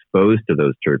became exposed to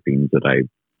those terpenes that I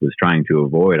was trying to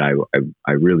avoid,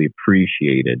 I really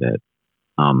appreciated it.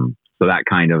 So that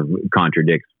kind of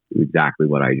contradicts exactly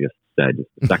what I just said just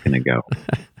a second ago.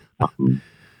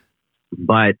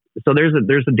 But so there's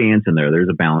a dance in there. There's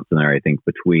a balance in there, I think,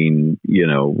 between,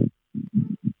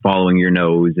 following your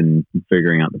nose and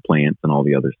figuring out the plants and all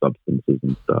the other substances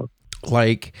and stuff.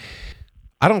 Like,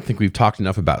 I don't think we've talked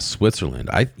enough about Switzerland.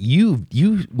 You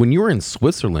when you were in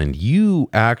Switzerland, you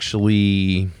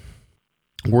actually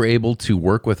were able to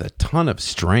work with a ton of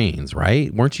strains,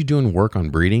 right? Weren't you doing work on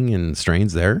breeding and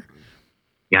strains there?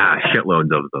 Yeah,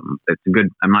 shitloads of them. It's good.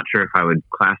 I'm not sure if I would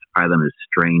classify them as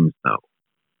strains though.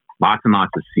 Lots and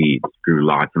lots of seeds. Grew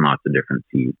lots and lots of different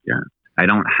seeds. Yeah. I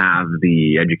don't have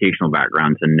the educational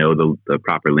background to know the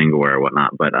proper lingo or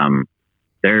whatnot, but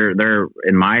there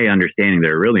in my understanding,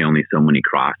 there are really only so many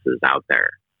crosses out there.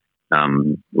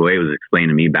 The way it was explained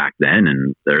to me back then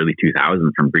in the early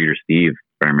 2000s from Breeder Steve,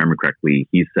 if I remember correctly,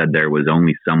 he said there was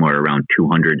only somewhere around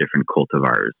 200 different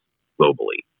cultivars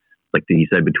globally. Like he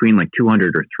said, between like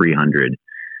 200 or 300.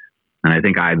 And I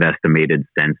think I've estimated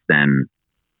since then,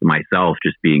 myself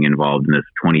just being involved in this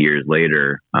 20 years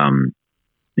later,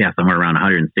 somewhere around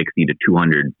 160 to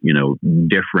 200,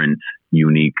 different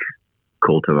unique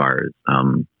cultivars.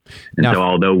 So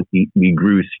although we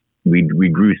grew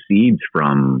seeds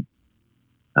from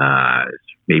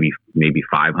maybe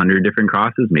 500 different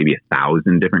crosses, maybe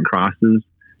 1,000 different crosses,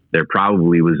 there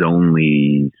probably was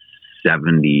only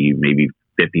 70, maybe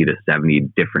 50 to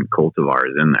 70 different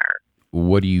cultivars in there.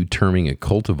 What are you terming a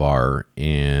cultivar,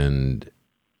 and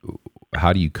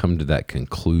how do you come to that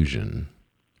conclusion?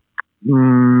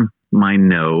 My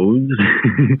nose.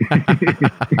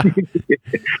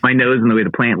 My nose and the way the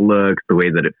plant looks, the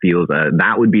way that it feels.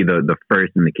 That would be the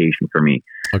first indication for me.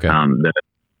 Okay.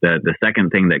 The second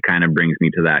thing that kind of brings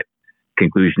me to that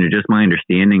conclusion is just my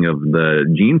understanding of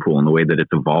the gene pool and the way that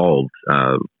it's evolved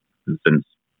since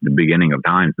the beginning of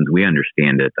time, since we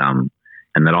understand it.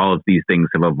 And that all of these things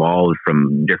have evolved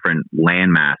from different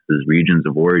land masses, regions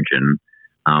of origin.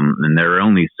 And there are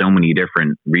only so many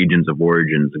different regions of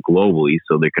origins globally,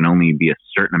 so there can only be a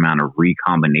certain amount of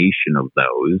recombination of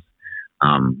those.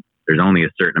 There's only a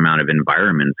certain amount of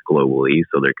environments globally,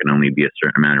 so there can only be a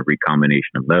certain amount of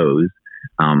recombination of those.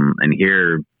 And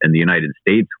here in the United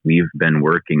States, we've been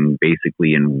working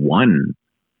basically in one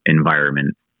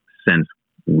environment since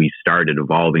we started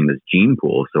evolving this gene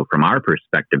pool. So from our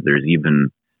perspective, there's even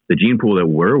the gene pool that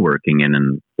we're working in,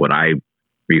 and what I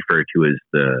refer to as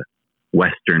the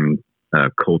Western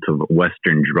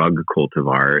Western drug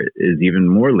cultivar is even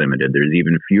more limited. There's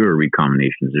even fewer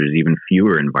recombinations. There's even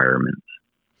fewer environments.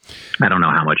 I don't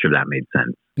know how much of that made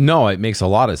sense. No, it makes a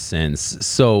lot of sense.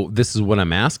 So this is what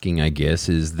I'm asking, I guess,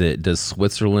 is that does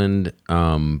Switzerland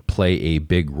play a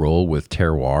big role with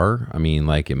terroir? I mean,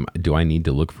 do I need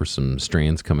to look for some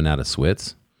strains coming out of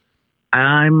Switz?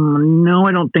 No,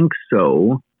 I don't think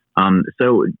so.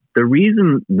 So the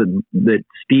reason that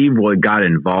Steve got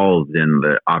involved in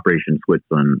the Operation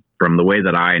Switzerland, from the way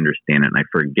that I understand it, and I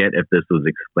forget if this was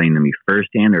explained to me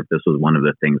firsthand or if this was one of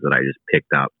the things that I just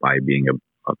picked up by being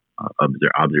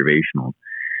observational.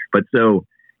 But so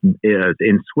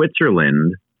in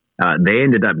Switzerland, they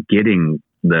ended up getting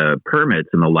the permits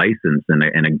and the license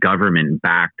and a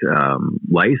government-backed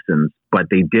license, but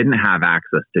they didn't have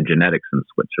access to genetics in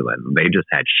Switzerland. They just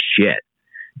had shit.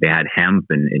 They had hemp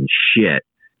and shit.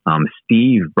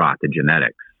 Steve brought the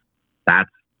genetics. That's,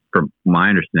 from my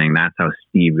understanding, that's how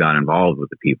Steve got involved with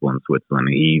the people in Switzerland.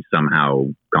 He somehow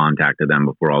contacted them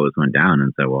before all this went down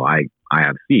and said, well, I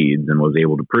have seeds, and was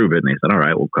able to prove it. And they said, all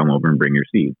right, we'll come over and bring your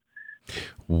seeds.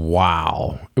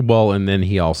 Wow. Well, and then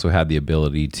he also had the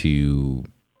ability to...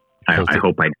 I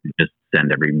hope I didn't just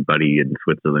send everybody in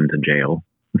Switzerland to jail.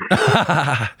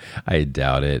 I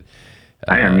doubt it.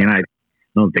 I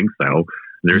don't think so.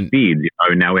 There's seeds.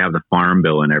 Now we have the farm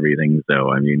bill and everything.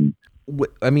 So,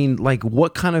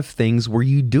 what kind of things were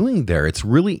you doing there? It's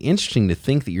really interesting to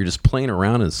think that you're just playing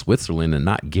around in Switzerland and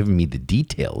not giving me the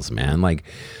details, man.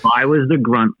 I was the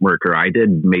grunt worker. I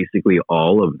did basically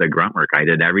all of the grunt work. I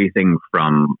did everything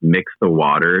from mix the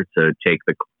water to take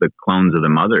the clones of the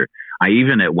mother. I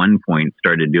even at one point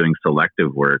started doing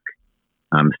selective work.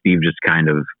 Steve just kind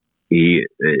of,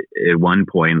 at one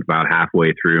point, about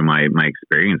halfway through my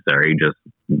experience there, he just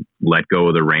let go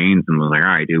of the reins and was like, all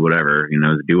right, do whatever,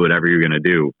 do whatever you're going to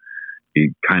do.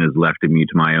 He kind of left me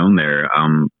to my own there.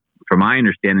 From my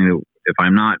understanding, if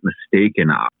I'm not mistaken,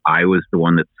 I was the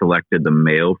one that selected the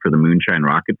male for the Moonshine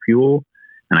Rocket Fuel.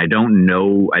 And I don't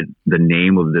know the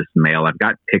name of this male. I've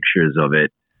got pictures of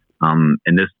it. And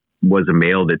this was a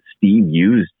male that Steve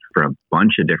used for a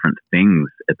bunch of different things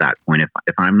at that point.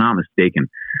 If I'm not mistaken,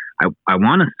 I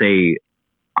want to say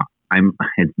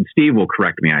Steve will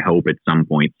correct me, I hope, at some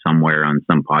point somewhere on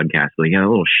some podcast. Like, yeah,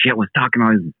 little shit was talking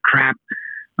all this crap.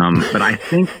 But I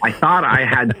thought I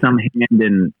had some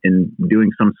hand in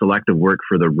doing some selective work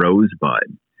for the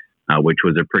Rosebud, which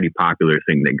was a pretty popular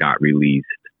thing that got released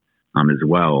as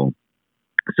well.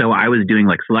 So I was doing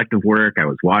like selective work. I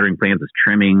was watering plants, I was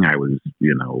trimming. I was,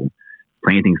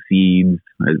 planting seeds.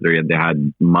 They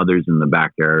had mothers in the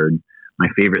backyard. My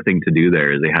favorite thing to do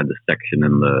there is they had this section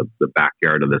in the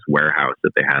backyard of this warehouse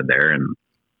that they had there. And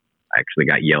I actually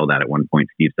got yelled at one point.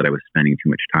 Steve said I was spending too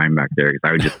much time back there because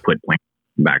I would just put plants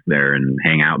back there and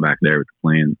hang out back there with the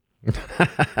plants.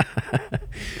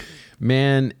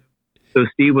 Man. So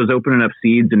Steve was opening up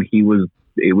seeds, and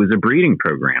it was a breeding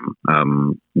program.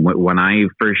 When I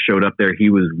first showed up there, he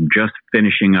was just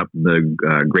finishing up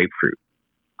the grapefruit.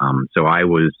 So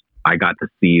I got to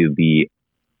see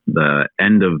the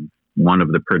end of one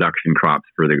of the production crops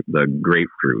for the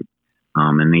grapefruit.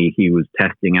 And he was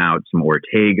testing out some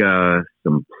Ortega,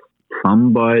 some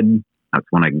plum bud. That's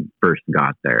when I first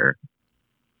got there.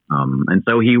 And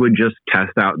so he would just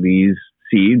test out these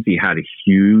seeds. He had a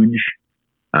huge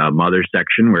mother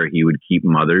section where he would keep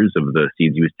mothers of the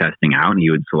seeds he was testing out, and he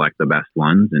would select the best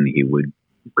ones and he would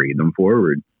breed them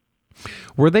forward.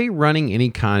 Were they running any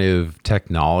kind of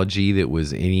technology that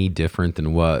was any different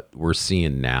than what we're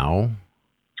seeing now?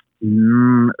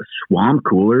 Swamp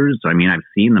coolers. I mean, I've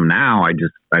seen them now. I've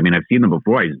seen them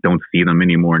before. I just don't see them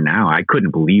anymore now. I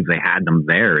couldn't believe they had them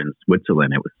there in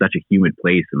Switzerland. It was such a humid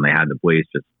place, and they had the place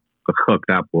just hooked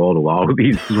up wall to wall with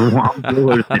these swamp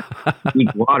coolers and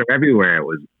leak water everywhere. It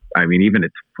was, even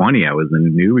it's funny. I was a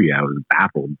newbie. I was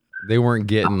baffled. They weren't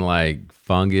getting like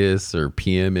fungus or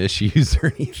PM issues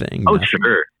or anything. Oh,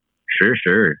 sure.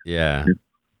 Yeah. It's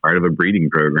part of a breeding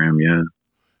program. Yeah.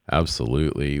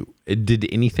 Absolutely.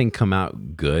 Did anything come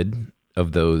out good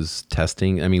of those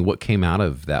testing? I mean, what came out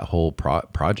of that whole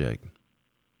project?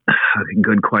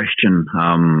 Good question.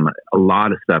 A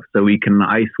lot of stuff. So we can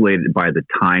isolate it by the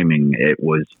timing. It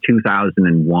was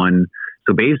 2001.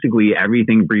 So basically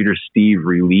everything Breeder Steve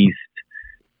released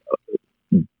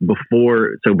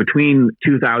between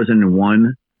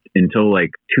 2001 until like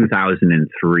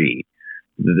 2003,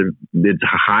 it's a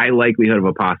high likelihood of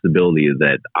a possibility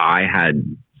that I had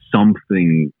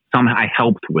I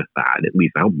helped with that. At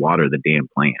least I helped water the damn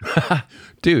plant.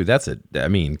 Dude,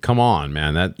 come on,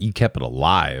 man. That you kept it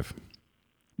alive.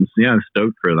 Yeah, I'm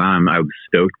stoked for them. I was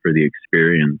stoked for the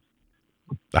experience.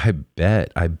 I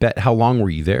bet. How long were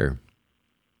you there?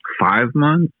 5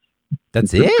 months.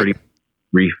 That's it's it? A pretty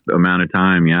brief amount of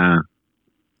time, yeah.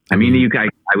 I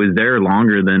was there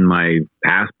longer than my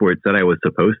passport said I was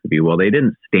supposed to be. Well, they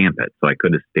didn't stamp it, so I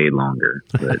could have stayed longer.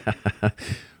 But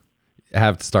I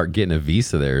have to start getting a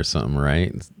visa there or something,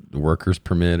 right? Worker's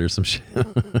permit or some shit.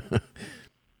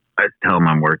 I tell them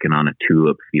I'm working on a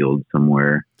tulip field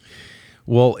somewhere.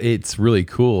 Well, it's really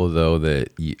cool, though, that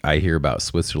I hear about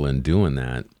Switzerland doing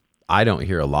that. I don't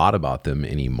hear a lot about them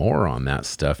anymore on that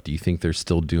stuff. Do you think they're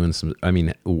still doing some? I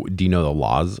mean, do you know the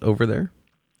laws over there?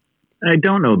 I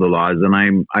don't know the laws,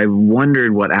 and I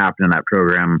wondered what happened in that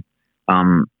program.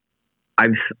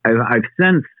 I've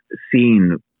since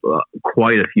seen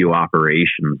quite a few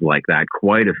operations like that,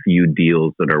 quite a few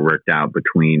deals that are worked out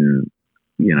between,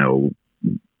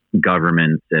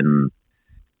 governments and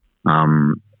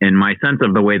my sense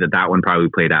of the way that one probably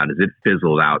played out is it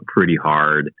fizzled out pretty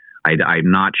hard. I'm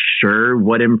not sure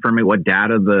what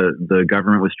data the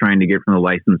government was trying to get from the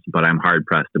license, but I'm hard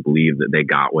pressed to believe that they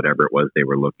got whatever it was they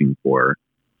were looking for.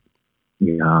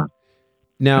 Yeah.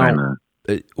 Now,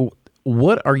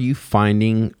 what are you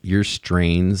finding your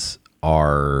strains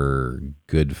are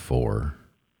good for?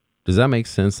 Does that make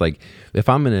sense? Like, if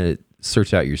I'm going to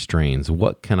search out your strains,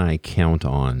 what can I count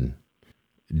on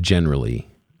generally?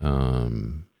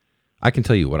 I can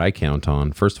tell you what I count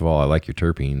on. First of all, I like your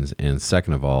terpenes, and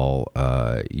second of all,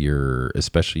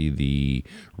 especially the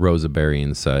rosaberry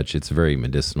and such. It's very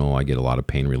medicinal. I get a lot of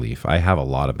pain relief. I have a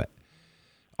lot of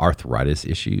arthritis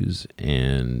issues,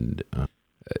 and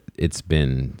it's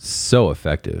been so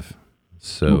effective.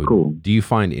 So, cool. Do you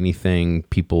find anything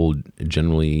people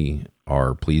generally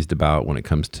are pleased about when it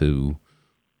comes to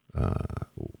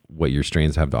what your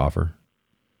strains have to offer?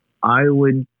 I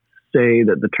would say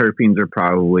that the terpenes are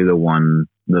probably the one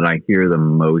that I hear the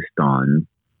most on.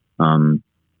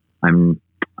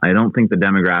 I don't think the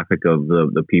demographic of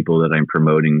the people that I'm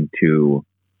promoting to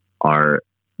are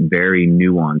very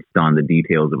nuanced on the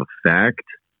details of effect.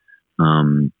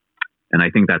 And I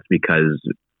think that's because,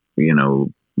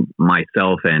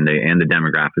 myself and the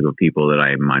demographic of people that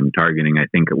I'm targeting, I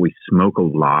think we smoke a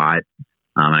lot.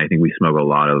 I think we smoke a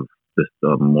lot of this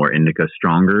more indica,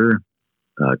 stronger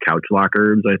couch lock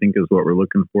herbs. I think is what we're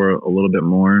looking for a little bit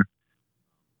more.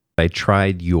 I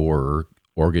tried your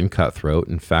Oregon Cutthroat.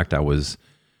 In fact, I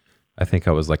think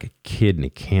I was like a kid in a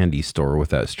candy store with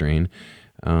that strain.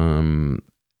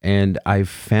 And I've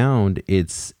found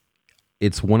it's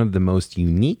one of the most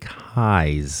unique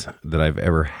highs that I've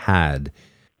ever had.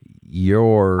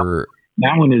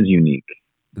 That one is unique.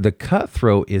 The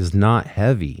Cutthroat is not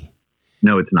heavy.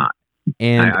 No, it's not.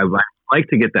 And I'd like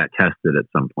to get that tested at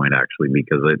some point, actually,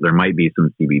 because there might be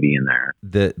some CBD in there.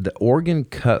 The Oregon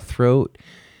Cutthroat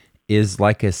is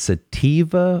like a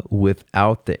sativa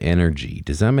without the energy.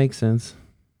 Does that make sense?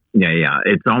 Yeah.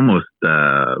 It's almost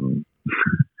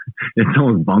it's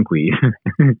almost bunkweed.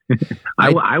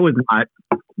 I was not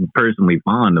personally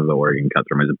fond of the Oregon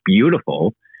Cutthroat. It's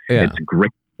beautiful. Yeah. It's a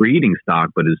great breeding stock,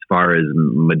 but as far as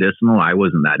medicinal, I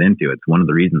wasn't that into it. It's one of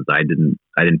the reasons I didn't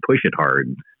push it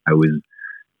hard. I was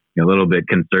a little bit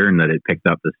concerned that it picked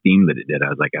up the steam that it did. I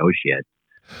was like, oh shit.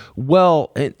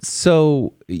 Well,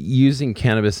 so using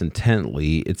cannabis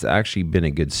intently, it's actually been a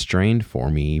good strain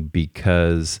for me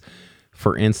because,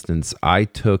 for instance, I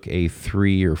took a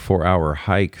 3 or 4 hour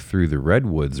hike through the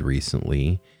redwoods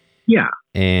recently. Yeah.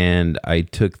 And I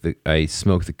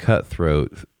smoked the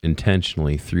Cutthroat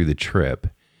intentionally through the trip.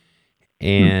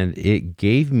 And it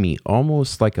gave me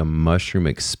almost like a mushroom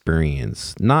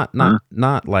experience. Not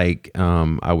like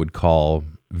I would call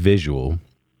visual,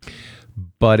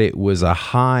 but it was a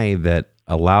high that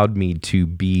allowed me to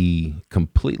be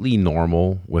completely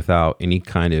normal without any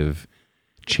kind of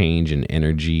change in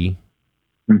energy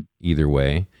either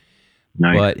way.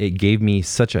 Nice. But it gave me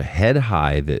such a head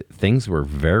high that things were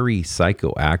very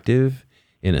psychoactive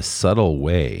in a subtle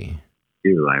way.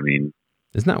 Ew, I mean,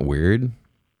 isn't that weird?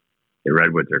 The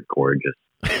redwoods are gorgeous.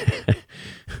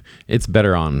 It's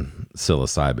better on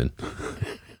psilocybin.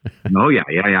 Oh yeah.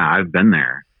 I've been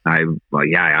there. I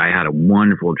had a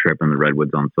wonderful trip in the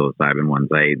redwoods on psilocybin once.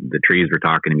 The trees were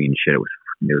talking to me and shit. It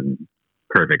was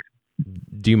perfect.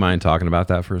 Do you mind talking about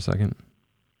that for a second?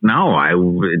 No,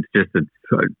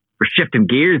 we're shifting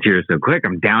gears here so quick.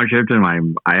 I'm downshifting.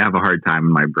 I have a hard time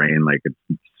in my brain, like it's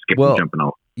skipping, jumping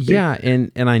all. Yeah,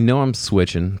 and I know I'm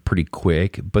switching pretty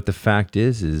quick, but the fact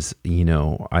is this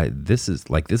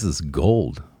is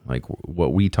gold. Like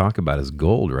what we talk about is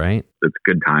gold, right? It's a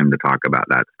good time to talk about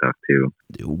that stuff too.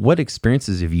 What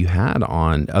experiences have you had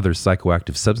on other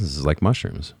psychoactive substances like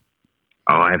mushrooms?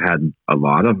 Oh, I've had a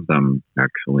lot of them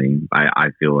actually.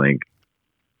 I feel like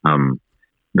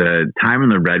the time in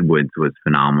the redwoods was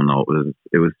phenomenal.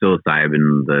 It was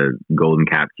psilocybin, the golden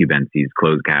cap cubensis,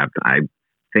 closed capped. I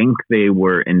think they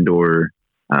were indoor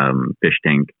fish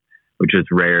tank, which is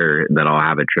rare that I'll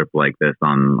have a trip like this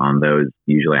on those.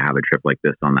 Usually I have a trip like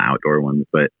this on the outdoor ones.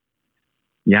 But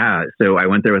yeah, so I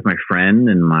went there with my friend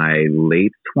in my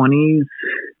late 20s.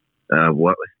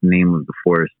 What was the name of the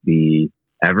forest? The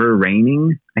Ever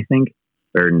Raining, I think.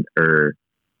 Or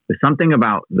something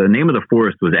about the name of the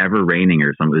forest was Ever Raining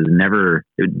or something.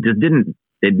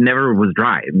 It never was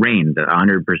dry. It rained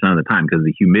 100% of the time because of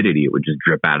the humidity. It would just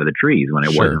drip out of the trees when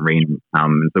it wasn't raining.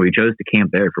 So we chose to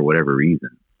camp there for whatever reason.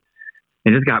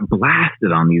 And just got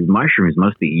blasted on these mushrooms.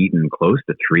 Must have eaten close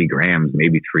to 3 grams,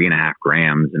 maybe 3.5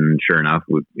 grams. And sure enough,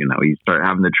 you start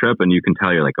having the trip and you can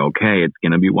tell you're like, okay, it's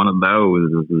going to be one of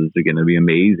those. This is going to be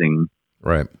amazing.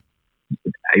 Right.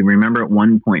 I remember at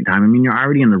one point in time, I mean, you're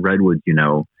already in the redwoods,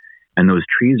 and those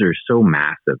trees are so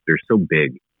massive. They're so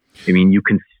big. I mean, you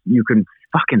can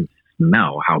fucking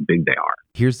smell how big they are.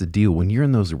 Here's the deal. When you're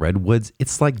in those redwoods,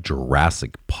 it's like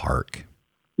Jurassic Park.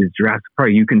 It's Jurassic Park.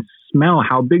 You can smell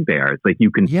how big they are. It's like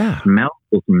you can smell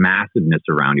this massiveness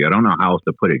around you. I don't know how else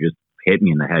to put it. Just hit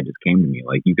me in the head. Just came to me.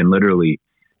 Like you can literally,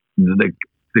 the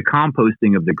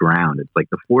composting of the ground. It's like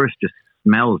the forest just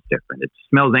smells different. It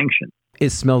smells ancient.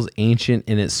 It smells ancient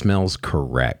and it smells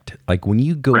correct. Like when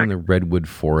you go in the redwood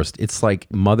forest, it's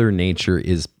like Mother Nature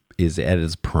is at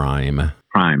its prime.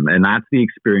 And that's the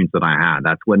experience that I had.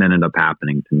 That's what ended up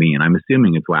happening to me. And I'm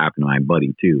assuming it's what happened to my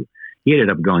buddy too. He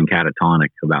ended up going catatonic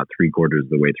about 3/4 of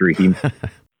the way through.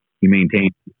 He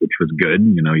maintained, which was good.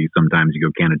 Sometimes you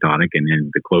go catatonic and then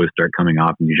the clothes start coming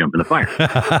off and you jump in the fire.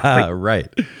 Right.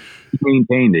 He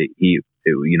maintained it.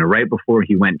 Right before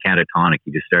he went catatonic,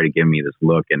 he just started giving me this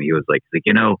look and he was like, he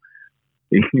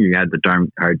had the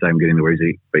hard time getting the words,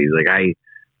 but he's like, I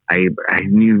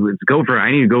need to go for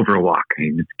a walk. I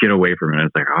need to get away from it. I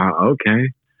was like, oh, okay.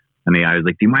 And I was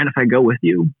like, do you mind if I go with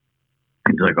you?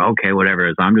 And he's like, okay, whatever.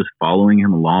 So I'm just following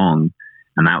him along.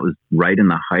 And that was right in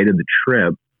the height of the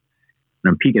trip.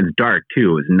 And peak, it's dark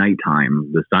too. It was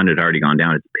nighttime. The sun had already gone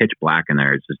down. It's pitch black in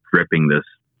there. It's just dripping this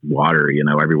water,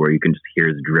 everywhere. You can just hear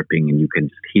it's dripping, and you can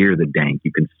just hear the dank.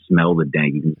 You can smell the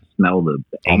dank. You can smell the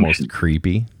almost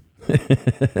creepy.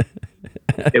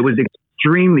 It was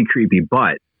extremely creepy,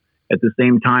 but at the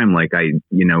same time,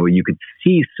 you could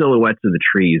see silhouettes of the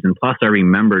trees, and plus I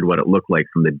remembered what it looked like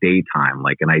from the daytime.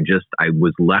 I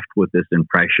was left with this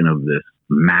impression of this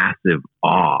massive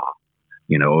awe,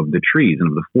 of the trees and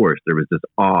of the forest. There was this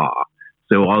awe.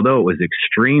 So although it was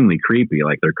extremely creepy,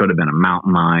 there could have been a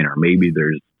mountain lion, or maybe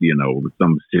there's,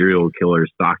 some serial killer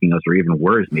stalking us, or even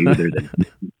worse, maybe there's a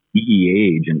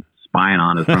DEA agent spying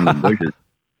on us from the bushes.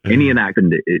 Any of that,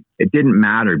 it didn't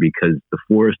matter because the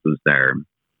forest was there.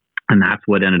 And that's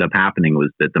what ended up happening,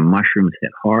 was that the mushrooms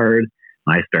hit hard.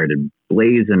 And I started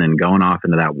blazing and going off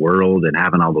into that world and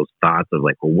having all those thoughts of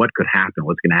what could happen?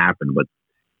 What's going to happen? But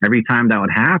every time that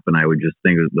would happen, I would just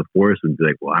think the forest would be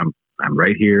like, well, I'm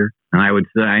right here. And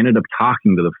I ended up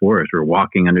talking to the forest. We're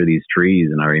walking under these trees.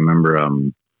 And I remember,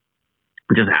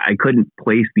 I couldn't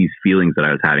place these feelings that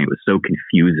I was having. It was so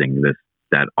confusing,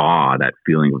 that awe, that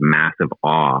feeling of massive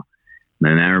awe.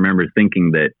 And I remember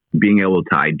thinking that being able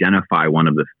to identify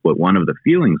what one of the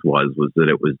feelings was that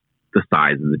it was the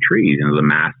size of the trees, the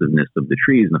massiveness of the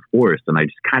trees in the forest. And I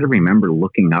just kind of remember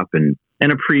looking up and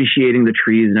appreciating the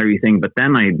trees and everything. But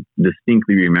then I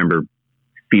distinctly remember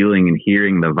feeling and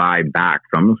hearing the vibe back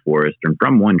from the forest, and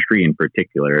from one tree in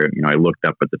particular. I looked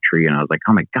up at the tree and I was like,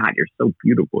 oh my God, you're so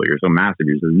beautiful. You're so massive.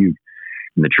 You're so huge.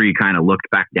 And the tree kind of looked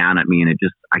back down at me, and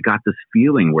I got this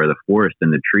feeling where the forest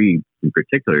and the tree in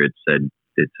particular, it said,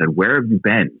 where have you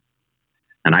been?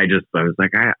 And I was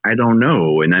like, I don't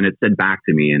know. And then it said back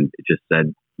to me, and it just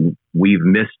said, we've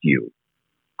missed you.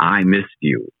 I missed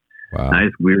you. Wow.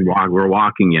 And we're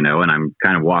walking, and I'm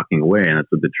kind of walking away, and that's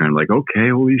what the trend, okay,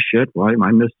 holy shit, well,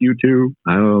 I missed you too.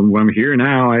 I'm here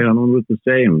now. I don't know what to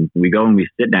say. And we go and we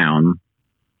sit down.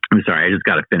 I'm sorry, I just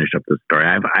got to finish up this story.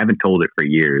 I haven't told it for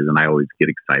years, and I always get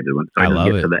excited when I love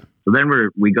get it. to that. So then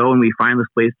we go and we find this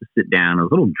place to sit down, a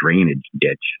little drainage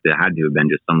ditch. It had to have been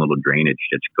just some little drainage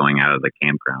ditch going out of the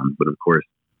campground. But of course,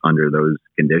 under those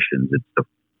conditions, it's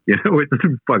it's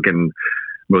the fucking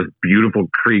most beautiful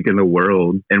creek in the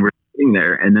world. And we're sitting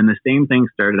there, and then the same thing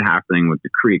started happening with the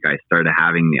creek. I started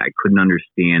having I couldn't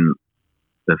understand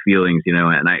the feelings,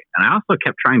 and I also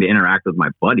kept trying to interact with my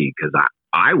buddy, because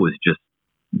I was just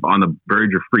on the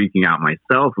verge of freaking out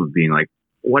myself, of being like,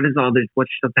 what is all this? What's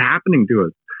happening to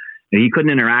us? And he couldn't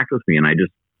interact with me. And I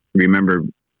just remember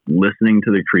listening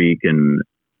to the creek and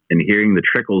hearing the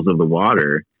trickles of the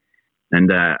water.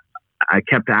 And I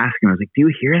kept asking, I was like, do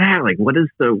you hear that? What is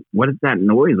that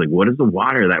noise? What is the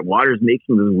water? That water is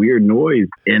making this weird noise.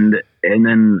 And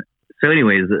then, so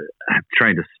anyways, I'm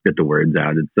trying to spit the words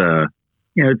out. It's,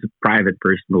 it's a private,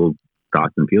 personal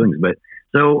thoughts and feelings. But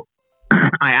so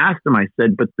I asked him, I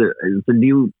said,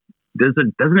 doesn't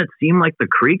it seem like the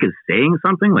creek is saying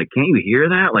something? Can't you hear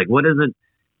that? What is it?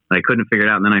 And I couldn't figure it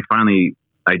out. And then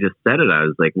I just said it. I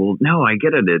was like, well, no, I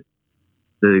get it.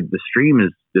 The stream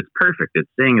it's perfect. It's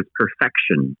saying it's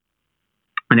perfection.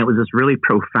 And it was this really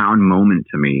profound moment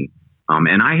to me.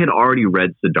 And I had already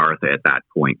read Siddhartha at that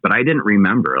point, but I didn't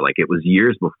remember. It was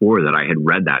years before that I had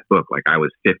read that book. I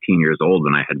was 15 years old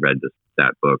when I had read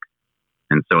that book.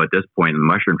 And so at this point in the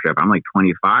mushroom trip, I'm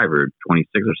 25 or 26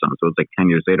 or something. So it's 10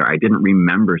 years later. I didn't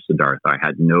remember Siddhartha.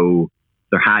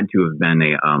 There had to have been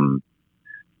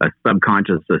a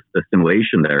subconscious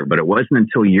assimilation there. But it wasn't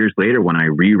until years later when I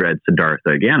reread Siddhartha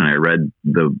again, and I read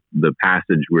the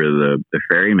passage where the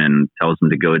ferryman tells him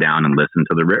to go down and listen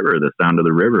to the river, the sound of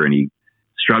the river. And he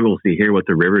struggles to hear what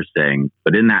the river's saying.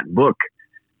 But in that book,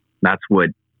 that's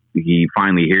what he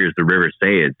finally hears the river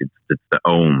say. It's the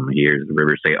Om. He hears the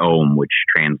river say Om, which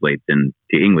translates into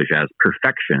English as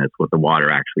perfection. It's what the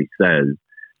water actually says.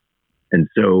 And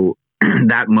so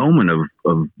that moment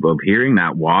of hearing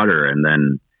that water, and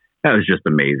then that was just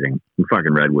amazing.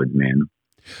 Fucking redwoods, man.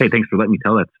 Hey, thanks for letting me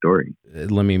tell that story.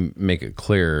 Let me make it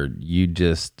clear. You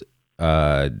just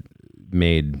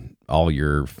made all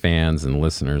your fans and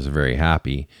listeners very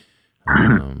happy.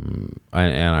 And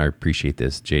I appreciate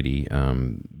this, JD.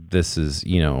 This is,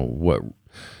 what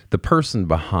the person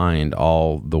behind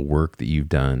all the work that you've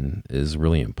done is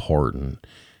really important.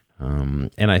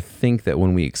 And I think that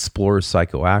when we explore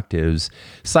psychoactives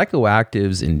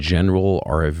in general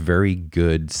are a very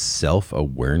good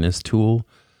self-awareness tool.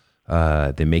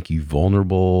 They make you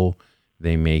vulnerable.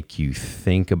 They make you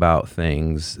think about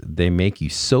things. They make you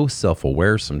so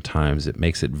self-aware sometimes it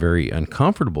makes it very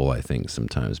uncomfortable, I think,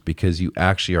 sometimes, because you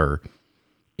actually are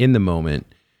in the moment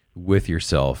with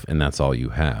yourself, and that's all you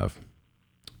have.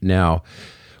 Now,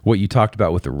 what you talked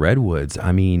about with the redwoods,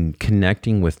 I mean,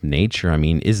 connecting with nature, I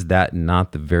mean, is that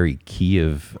not the very key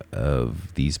of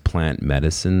these plant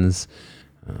medicines?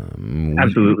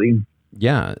 Absolutely.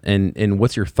 Yeah. And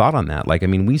what's your thought on that? Like, I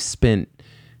mean,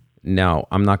 now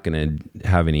I'm not going to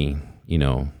have any,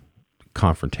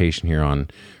 confrontation here on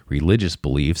religious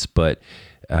beliefs, but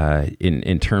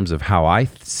in terms of how I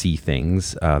see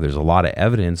things, there's a lot of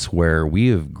evidence where we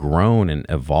have grown and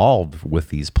evolved with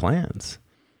these plants.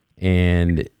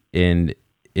 And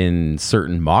in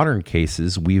certain modern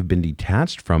cases, we've been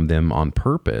detached from them on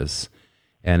purpose,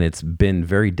 and it's been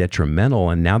very detrimental.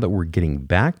 And now that we're getting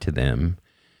back to them,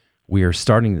 we are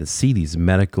starting to see these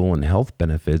medical and health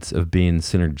benefits of being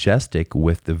synergistic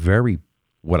with the very,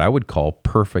 what I would call,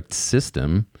 perfect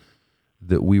system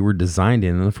that we were designed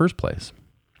in the first place.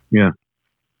 Yeah.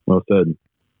 Well said.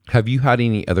 Have you had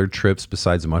any other trips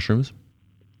besides mushrooms,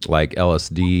 like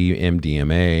LSD,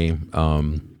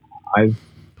 MDMA? I've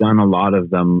done a lot of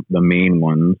them, the main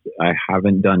ones. I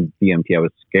haven't done DMT. I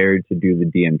was scared to do the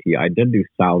DMT. I did do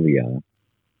salvia.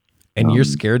 And you're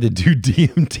scared to do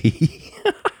DMT?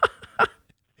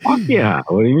 Fuck yeah.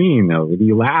 What do you mean? What are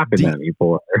you laughing at me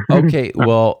for? Okay,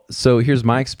 well, so here's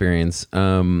my experience.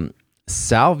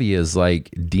 Salvia is like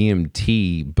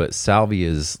DMT, but salvia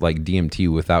is like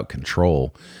DMT without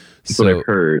control. That's what I've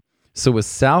heard. So with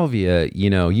salvia,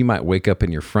 you might wake up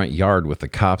in your front yard with the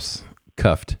cops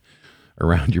cuffed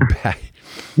around your back.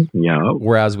 Yeah.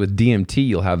 Whereas with DMT,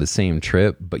 you'll have the same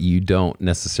trip, but you don't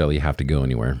necessarily have to go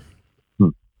anywhere.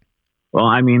 Well,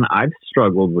 I mean, I've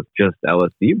struggled with just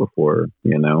LSD before,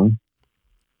 in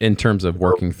terms of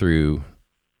working through,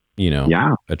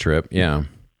 a trip. Yeah.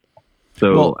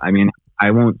 So, I mean,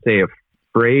 I won't say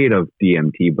afraid of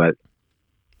DMT, but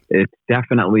it's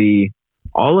definitely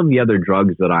all of the other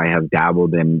drugs that I have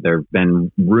dabbled in. There've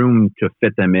been room to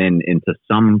fit them into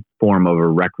some form of a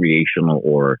recreational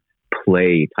or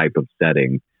play type of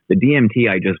setting. The DMT,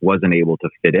 I just wasn't able to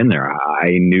fit in there.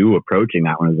 I knew approaching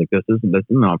that one, I was like, this is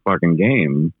not a fucking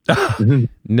game.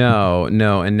 No.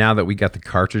 And now that we got the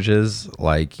cartridges,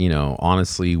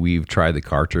 honestly, we've tried the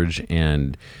cartridge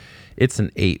and it's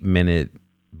an 8-minute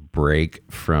break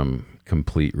from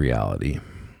complete reality.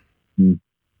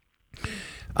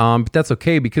 But that's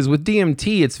okay, because with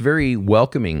DMT, it's very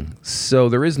welcoming. So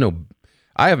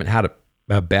I haven't had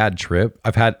a bad trip.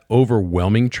 I've had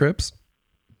overwhelming trips,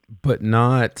 but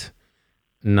not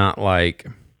like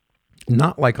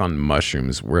on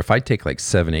mushrooms, where if I take like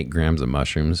 7-8 grams of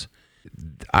mushrooms,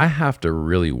 I have to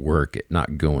really work at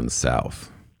not going south.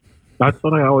 That's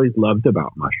what I always loved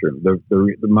about mushrooms.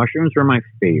 The mushrooms were my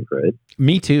favorite.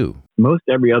 Me too. Most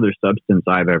every other substance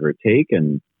I've ever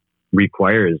taken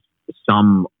requires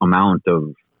some amount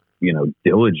of,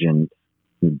 diligent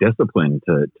discipline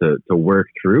to work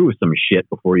through some shit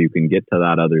before you can get to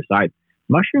that other side.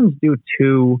 Mushrooms do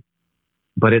too,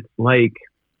 but it's like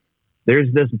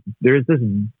there's this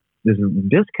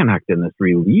disconnect and this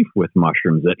relief with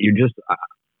mushrooms that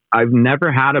I've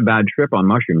never had a bad trip on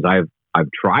mushrooms. I've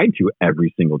tried to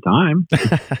every single time,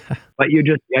 but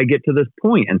I get to this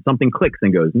point and something clicks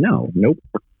and goes, no,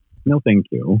 thank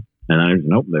you. And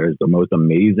there's the most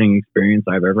amazing experience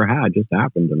I've ever had just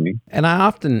happened to me. And I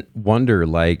often wonder,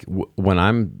 when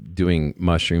I'm doing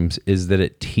mushrooms, is that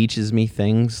it teaches me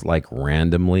things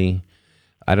randomly.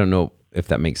 I don't know if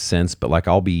that makes sense, but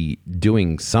I'll be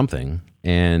doing something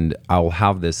and I'll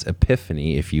have this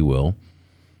epiphany, if you will.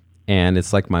 And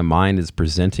it's like my mind is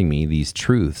presenting me these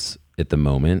truths at the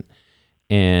moment.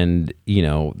 And,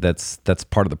 that's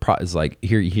part of the process. It's like,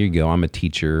 here you go. I'm a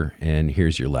teacher and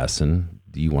here's your lesson.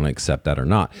 Do you want to accept that or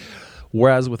not?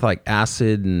 Whereas with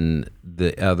acid and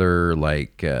the other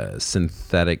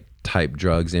synthetic type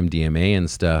drugs, MDMA and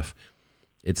stuff,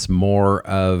 it's more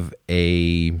of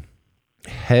a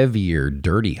heavier,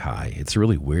 dirty high. It's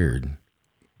really weird.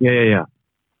 Yeah.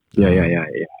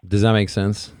 Does that make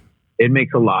sense? It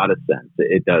makes a lot of sense.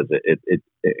 It does. It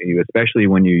especially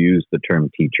when you use the term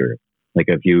teacher.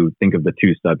 If you think of the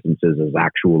two substances as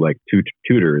actual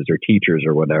tutors or teachers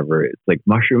or whatever, it's like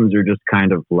mushrooms are just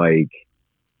kind of like,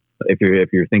 if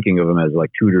you're thinking of them as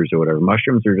tutors or whatever,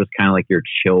 mushrooms are just kind of like your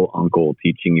chill uncle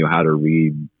teaching you how to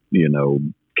read,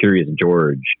 Curious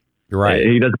George. Right.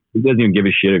 He doesn't even give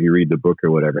a shit if you read the book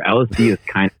or whatever. LSD is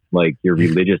kind of like your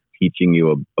religious teaching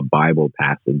you a Bible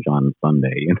passage on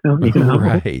Sunday,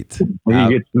 Right. You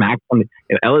get smacked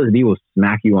LSD will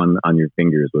smack you on your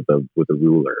fingers with a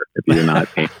ruler if you're not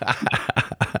paying.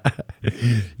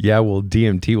 Yeah, well,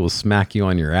 DMT will smack you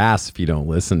on your ass if you don't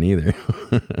listen either.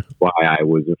 Why I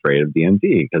was afraid of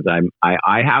DMT, because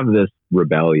I have this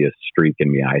rebellious streak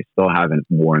in me. I still haven't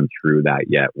worn through that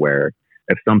yet, where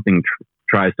if something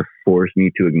tries to force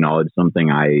me to acknowledge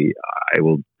something, I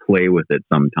will play with it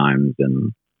sometimes.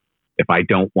 And if I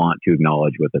don't want to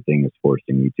acknowledge what the thing is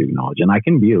forcing me to acknowledge, and I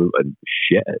can be a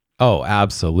shit. Oh,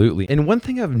 absolutely. And one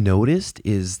thing I've noticed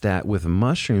is that with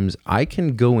mushrooms, I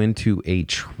can go into a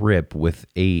trip with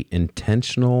a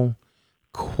intentional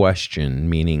question,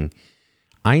 meaning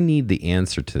I need the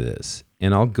answer to this.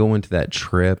 And I'll go into that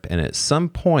trip, and at some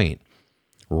point,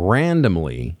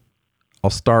 randomly,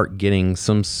 I'll start getting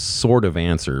some sort of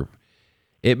answer.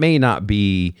 It may not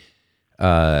be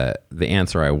the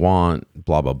answer I want,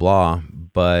 blah, blah, blah,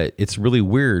 but it's really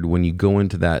weird when you go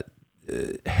into that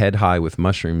head high with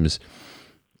mushrooms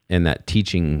in that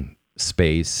teaching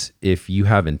space. If you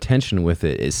have intention with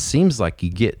it, it seems like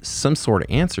you get some sort of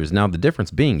answers. Now, the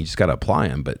difference being you just got to apply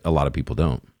them, but a lot of people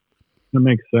don't. That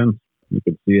makes sense. You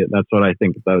can see it. That's what I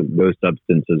think those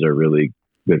substances are really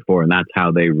good for. And that's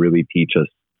how they really teach us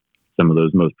some of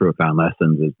those most profound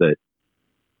lessons, is that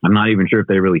I'm not even sure if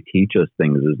they really teach us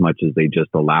things as much as they just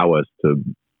allow us to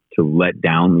let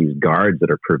down these guards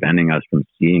that are preventing us from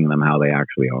seeing them how they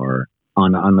actually are.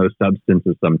 On those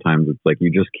substances, sometimes it's like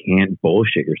you just can't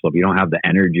bullshit yourself. You don't have the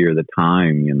energy or the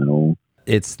time, you know.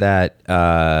 It's that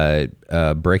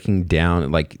breaking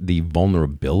down, like the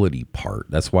vulnerability part.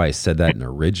 That's why I said that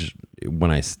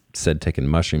when I said taking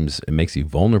mushrooms, it makes you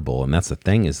vulnerable. And that's the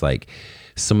thing, is like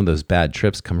some of those bad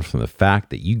trips come from the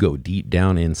fact that you go deep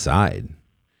down inside.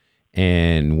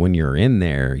 And when you're in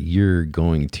there, you're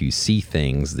going to see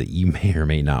things that you may or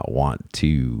may not want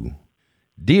to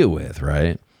deal with,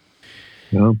 right?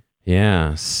 Yeah.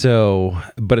 Yeah. So,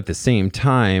 but at the same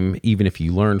time, even if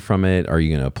you learn from it, are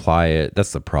you going to apply it?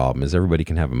 That's the problem, is everybody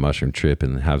can have a mushroom trip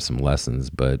and have some lessons,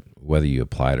 but whether you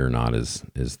apply it or not is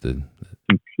the...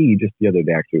 Tea just the other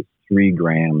day, actually, was 3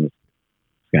 grams.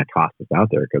 I'm going to toss this out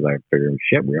there because I figured,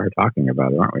 shit, we are talking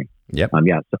about it, aren't we? Yep.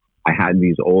 Yeah. So I had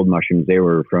these old mushrooms. They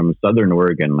were from Southern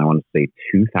Oregon. I want to say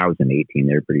 2018.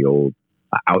 They're pretty old.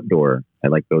 Outdoor. I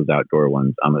like those outdoor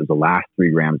ones. It was the last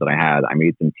 3 grams that I had. I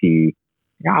made some tea.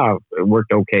 Yeah, it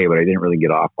worked okay, but I didn't really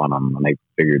get off on them, and I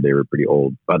figured they were pretty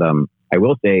old. But I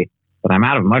will say that I'm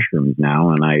out of mushrooms now,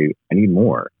 and I need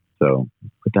more. So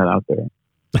put that out there.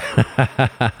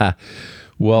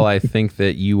 Well, I think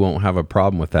that you won't have a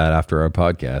problem with that after our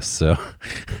podcast. So,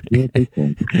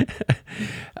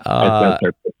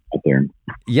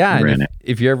 yeah, and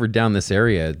if you're ever down this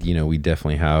area, you know, we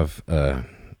definitely have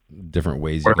different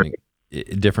ways you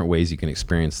can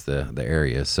experience the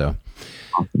area. So.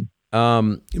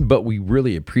 But we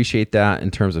really appreciate that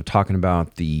in terms of talking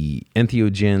about the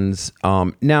entheogens.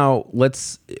 Now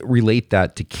let's relate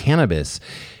that to cannabis.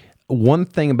 One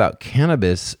thing about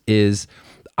cannabis is,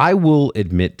 I will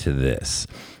admit to this.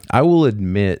 I will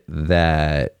admit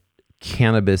that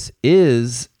cannabis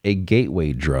is a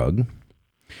gateway drug,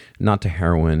 not to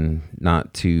heroin,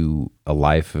 not to a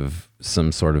life of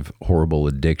some sort of horrible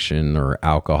addiction or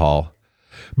alcohol,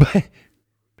 but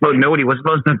well, nobody was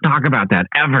supposed to talk about that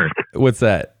ever. What's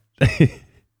that?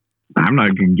 I'm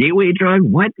not a gateway drug.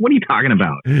 What are you talking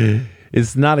about?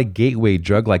 It's not a gateway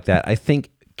drug like that. I think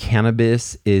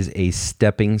cannabis is a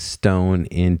stepping stone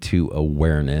into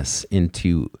awareness,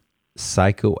 into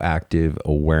psychoactive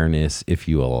awareness, if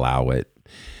you allow it.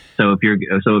 So if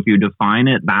you define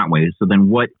it that way, so then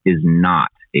what is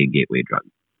not a gateway drug?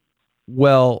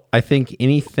 Well, I think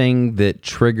anything that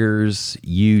triggers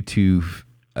you to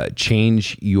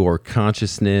change your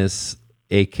consciousness,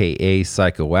 aka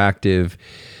psychoactive,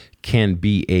 can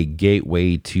be a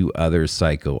gateway to other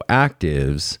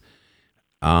psychoactives.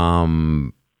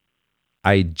 I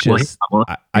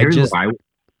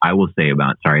will say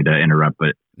about, sorry to interrupt,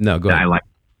 but no, go ahead.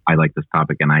 I like this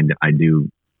topic, and I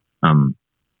do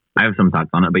I have some thoughts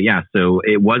on it. But yeah, so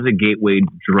it was a gateway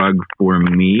drug for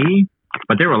me.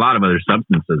 But there were a lot of other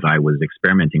substances I was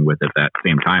experimenting with at that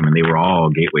same time, and they were all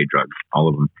gateway drugs, all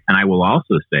of them. And I will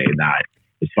also say that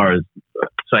as far as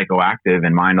psychoactive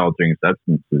and mind-altering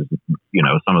substances, you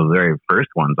know, some of the very first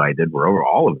ones I did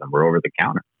all of them were over the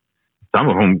counter. Some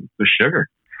of them was sugar.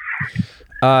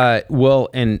 Well,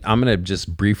 and I'm going to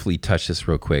just briefly touch this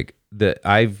real quick.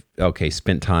 I've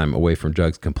spent time away from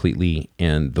drugs completely,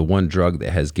 and the one drug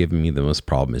that has given me the most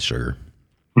problem is sugar.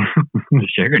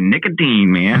 Sugar,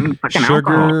 nicotine, man. Fucking sugar,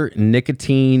 alcohol.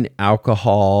 Nicotine,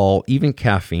 alcohol, even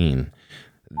caffeine.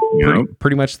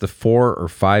 Pretty much the 4 or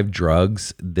 5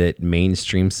 drugs that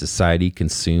mainstream society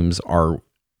consumes are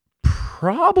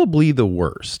probably the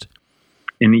worst.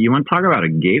 And you want to talk about a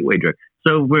gateway drug?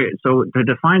 So to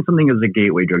define something as a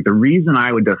gateway drug, the reason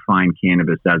I would define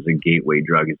cannabis as a gateway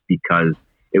drug is because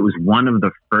it was one of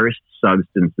the first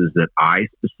substances that I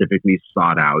specifically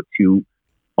sought out to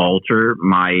alter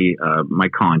my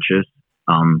conscious,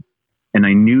 and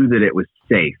I knew that it was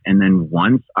safe. And then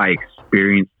once I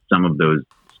experienced some of those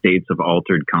states of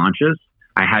altered conscious,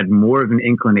 I had more of an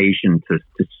inclination to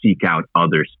seek out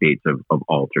other states of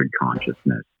altered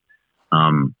consciousness.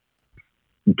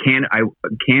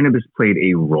 Cannabis played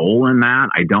a role in that.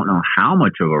 I don't know how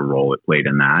much of a role it played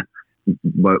in that.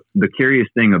 But the curious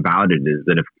thing about it is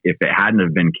that if it hadn't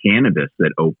have been cannabis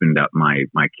that opened up my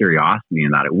curiosity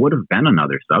in that, it would have been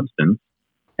another substance.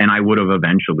 And I would have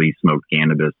eventually smoked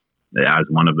cannabis as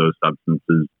one of those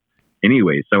substances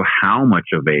anyway. So how much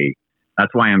of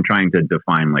that's why I'm trying to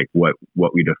define like what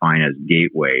we define as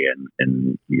gateway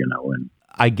and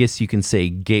I guess you can say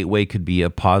gateway could be a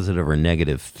positive or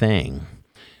negative thing.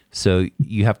 So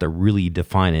you have to really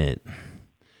define it.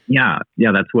 Yeah,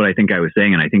 that's what I think I was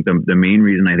saying. And I think the main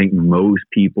reason I think most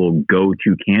people go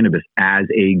to cannabis as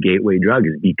a gateway drug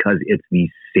is because it's the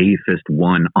safest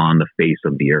one on the face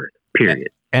of the earth, period.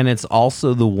 And it's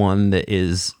also the one that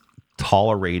is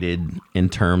tolerated in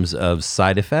terms of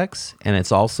side effects. And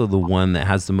it's also the one that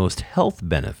has the most health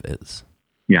benefits.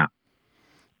 Yeah.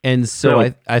 And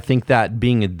so I think that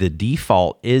being the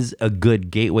default is a good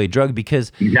gateway drug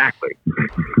because... Exactly.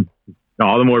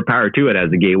 All the more power to it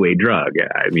as a gateway drug.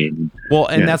 I mean... Well,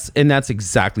 and that's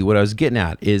exactly what I was getting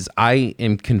at, is I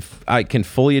can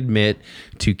fully admit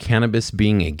to cannabis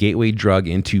being a gateway drug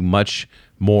into much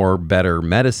more better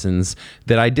medicines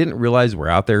that I didn't realize were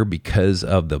out there because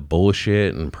of the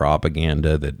bullshit and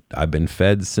propaganda that I've been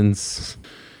fed since...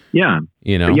 Yeah.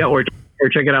 Or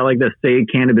check it out like this. Say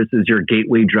cannabis is your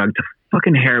gateway drug to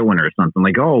fucking heroin or something.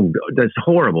 Like, oh, that's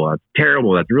horrible. That's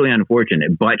terrible. That's really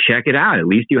unfortunate. But check it out. At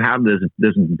least you have this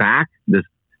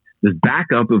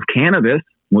backup of cannabis,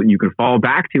 what you can fall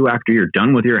back to after you're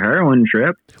done with your heroin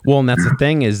trip. Well, and that's the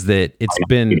thing is that it's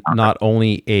been not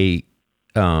only a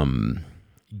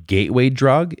gateway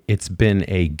drug, it's been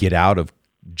a get out of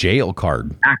jail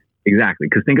card. Exactly.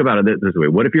 Because think about it this way.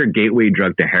 What if your gateway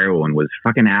drug to heroin was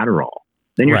fucking Adderall?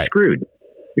 Then you're screwed.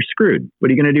 You're screwed.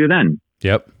 What are you going to do then?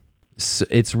 Yep. So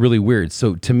it's really weird.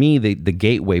 So to me, the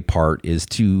gateway part is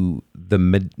to the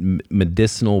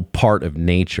medicinal part of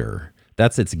nature.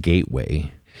 That's its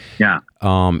gateway. Yeah.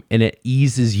 And it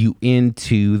eases you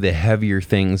into the heavier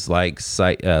things like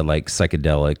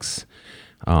psychedelics.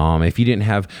 If you didn't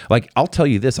have, like, I'll tell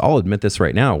you this, I'll admit this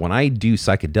right now. When I do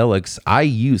psychedelics, I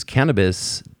use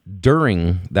cannabis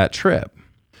during that trip.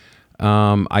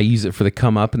 I use it for the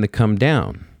come up and the come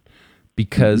down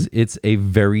because it's a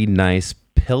very nice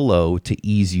pillow to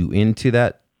ease you into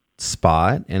that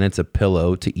spot, and it's a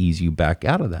pillow to ease you back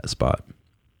out of that spot.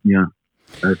 Yeah,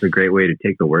 that's a great way to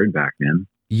take the word back, man.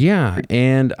 Yeah,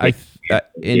 and gateway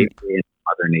in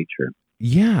Mother Nature.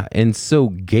 Yeah, and so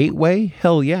gateway,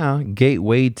 hell yeah,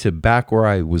 gateway to back where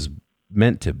I was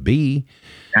meant to be.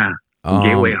 Yeah,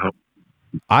 gateway home.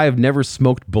 I have never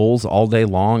smoked bowls all day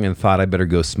long and thought I better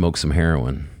go smoke some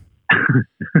heroin.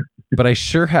 But I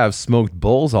sure have smoked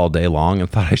bowls all day long and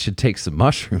thought I should take some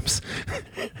mushrooms.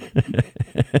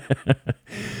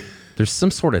 There's some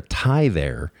sort of tie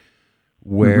there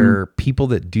where people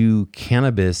that do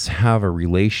cannabis have a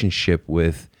relationship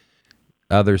with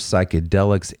other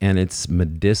psychedelics and it's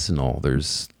medicinal.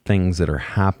 There's things that are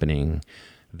happening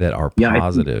that are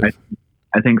positive.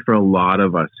 I think for a lot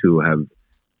of us who have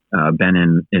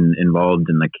been involved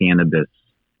in the cannabis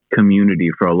community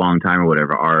for a long time or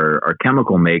whatever, our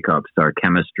chemical makeups, our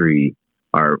chemistry,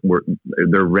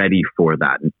 they're ready for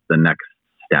that. It's the next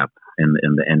step in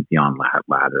the Entheon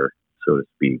ladder, so to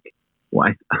speak. Well,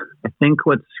 I think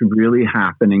what's really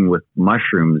happening with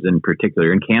mushrooms in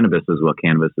particular, and cannabis as well,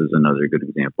 cannabis is another good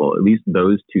example, at least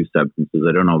those two substances,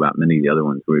 I don't know about many of the other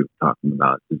ones we were talking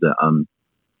about, is that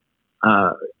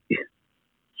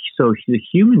so the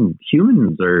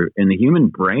humans are in the human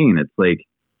brain. It's like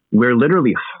we're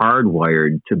literally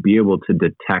hardwired to be able to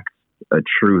detect a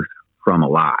truth from a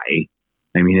lie.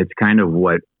 I mean, it's kind of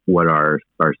what our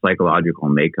psychological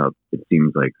makeup. It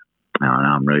seems like, I don't know.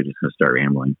 I'm really just going to start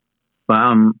rambling,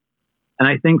 and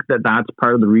I think that's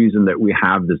part of the reason that we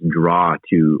have this draw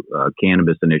to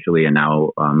cannabis initially, and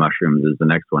now mushrooms is the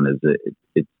next one. Is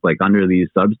it's like under these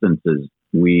substances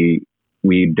we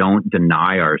don't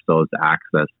deny ourselves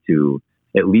access to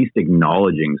at least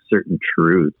acknowledging certain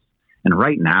truths. And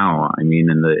right now, I mean,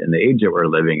 in the age that we're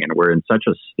living in, we're in such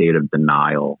a state of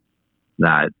denial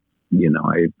that,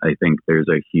 I think there's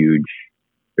a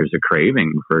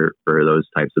craving for those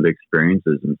types of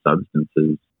experiences and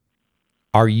substances.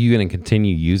 Are you going to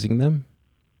continue using them?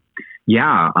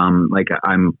 Yeah. And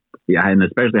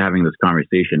especially having this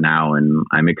conversation now, and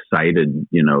I'm excited,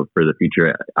 for the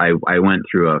future. I went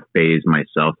through a phase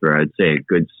myself where I'd say a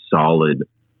good solid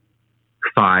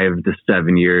 5 to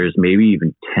 7 years, maybe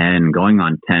even 10, going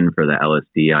on 10 for the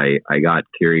LSD. I got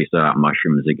curious about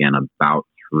mushrooms again about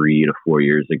 3 to 4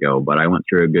 years ago, but I went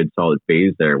through a good solid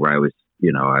phase there where I was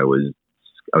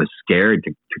scared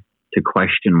to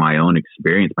question my own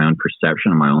experience, my own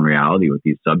perception of my own reality with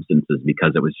these substances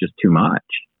because it was just too much.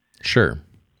 Sure.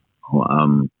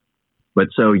 But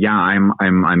so, yeah,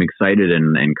 I'm excited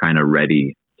and kind of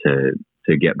ready to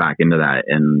get back into that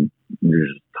and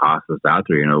just toss this out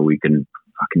there. You know, we can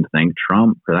fucking thank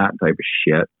Trump for that type of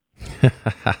shit.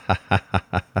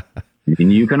 I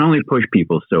mean, you can only push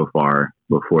people so far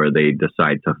before they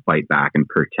decide to fight back and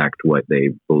protect what they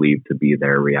believe to be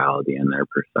their reality and their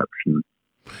perception.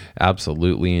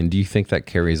 Absolutely. And do you think that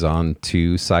carries on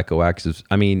to psychoactives?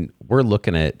 I mean,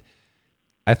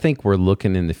 I think we're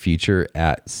looking in the future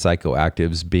at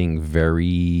psychoactives being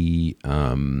very,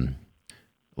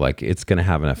 like it's going to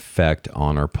have an effect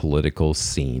on our political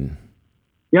scene.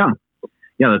 Yeah.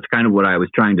 Yeah, that's kind of what I was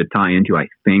trying to tie into. I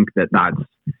think that's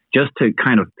just to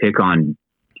kind of pick on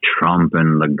Trump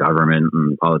and the government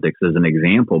and politics as an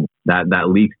example, that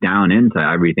leaks down into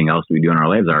everything else we do in our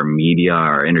lives, our media,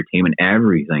 our entertainment,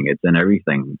 everything. It's in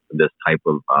everything. This type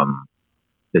of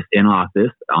this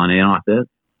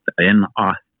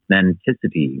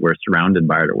inauthenticity. We're surrounded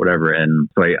by it or whatever. And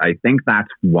so I think that's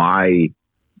why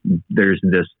there's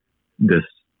this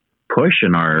push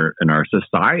in our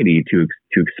society to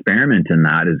experiment in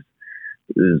that is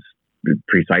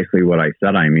precisely what I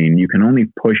said. I mean, you can only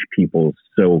push people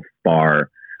so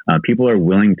far. People are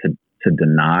willing to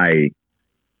deny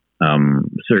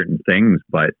certain things,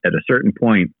 but at a certain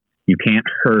point, you can't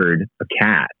herd a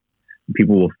cat.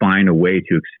 People will find a way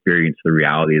to experience the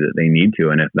reality that they need to,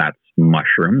 and if that's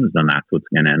mushrooms, then that's what's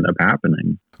going to end up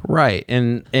happening. Right,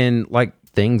 and like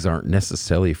things aren't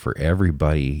necessarily for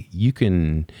everybody. You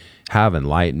can have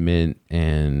enlightenment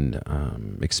and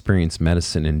experience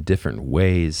medicine in different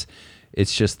ways.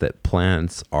 It's just that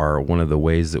plants are one of the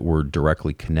ways that we're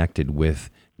directly connected with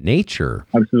nature.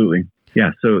 Absolutely.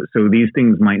 Yeah. So these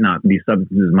substances might not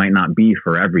be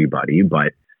for everybody,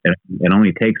 but it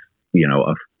only takes,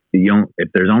 if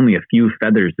there's only a few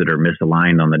feathers that are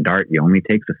misaligned on the dart, it only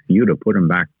takes a few to put them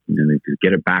back and to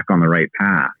get it back on the right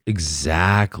path.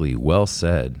 Exactly. Well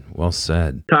said. Well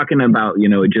said. Talking about,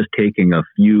 just taking a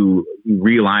few,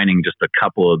 realigning just a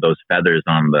couple of those feathers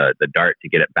on the dart to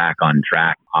get it back on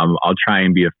track. I'll try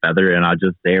and be a feather, and I'll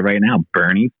just say it right now,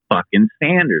 Bernie fucking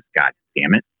Sanders. God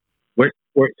damn it.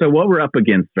 So what we're up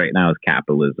against right now is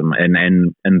capitalism.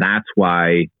 And that's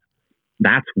why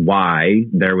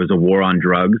there was a war on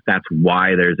drugs. That's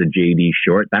why there's a JD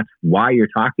Short. That's why you're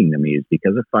talking to me, is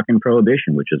because of fucking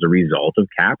prohibition, which is a result of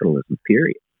capitalism,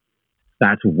 period.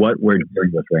 That's what we're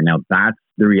dealing with right now. That's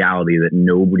the reality that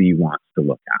nobody wants to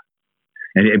look at.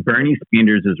 And Bernie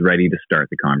Sanders is ready to start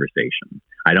the conversation.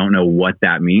 I don't know what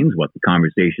that means, what the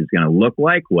conversation is going to look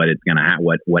like, what it's going to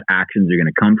what actions are going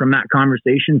to come from that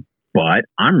conversation. But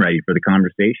I'm ready for the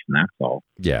conversation. That's all.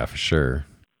 Yeah, for sure.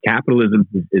 Capitalism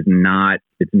it's not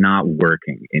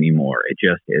working anymore. It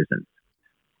just isn't.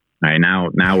 All right, now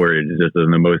we're just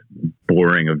in the most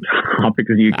boring of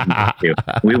topics you can do.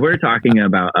 We were talking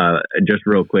about just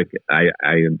real quick. I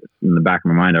in the back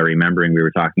of my mind, I'm remembering we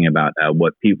were talking about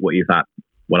what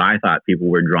I thought people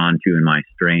were drawn to in my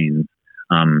strains,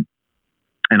 and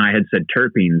I had said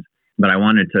terpenes, but I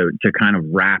wanted to kind of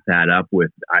wrap that up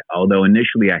with. Although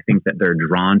initially I think that they're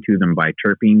drawn to them by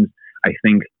terpenes, I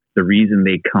think the reason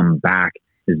they come back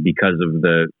is because of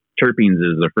the terpenes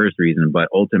is the first reason, but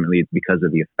ultimately it's because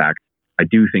of the effect. I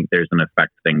do think there's an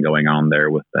effect thing going on there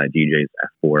with DJ's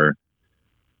F4.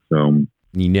 So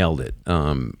you nailed it.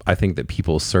 I think that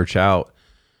people search out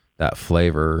that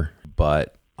flavor,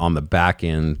 but on the back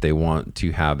end, they want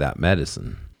to have that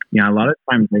medicine. Yeah, a lot of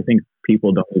times I think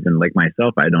people don't even, like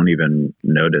myself, I don't even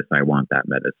notice I want that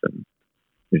medicine.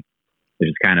 It's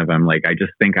just kind of, I'm like, I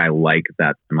just think I like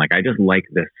that. I'm like, I just like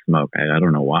this smoke. I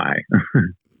don't know why.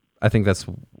 I think that's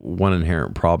one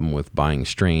inherent problem with buying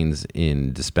strains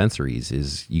in dispensaries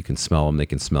is you can smell them. They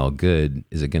can smell good.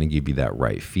 Is it going to give you that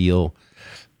right feel?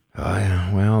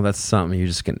 Yeah, well, that's something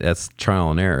that's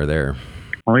trial and error there.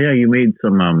 Oh yeah. You made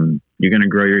some, you're going to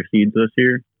grow your seeds this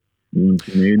year?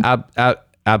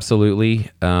 Absolutely.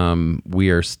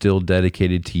 We are still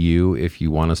dedicated to you if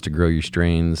you want us to grow your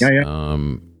strains. Yeah.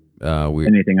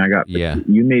 Anything I got. Yeah.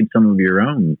 You made some of your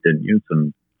own, didn't you?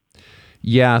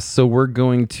 Yeah. So we're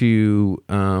going to,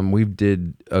 we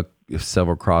did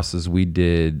several crosses. We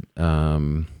did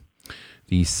the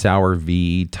Sour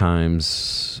V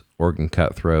times Oregon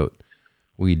Cutthroat.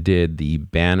 We did the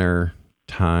Banner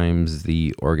times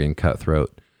the Oregon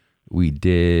Cutthroat. We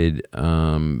did,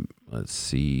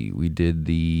 we did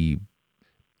the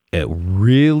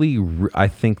I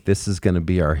think this is going to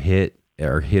be our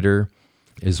hitter,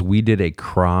 is we did a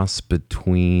cross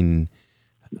between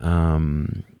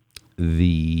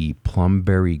the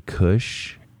Plumberry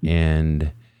Kush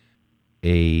and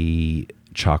a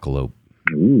Chocolope.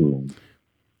 Ooh.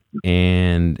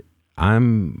 And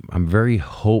I'm very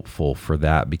hopeful for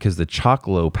that because the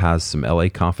Chocolope has some LA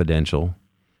Confidential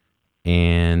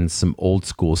and some old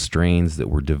school strains that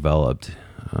were developed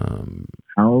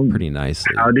pretty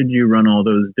nicely. How did you run all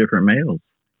those different males?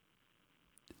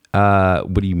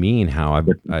 What do you mean? How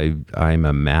I'm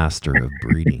a master of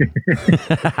breeding?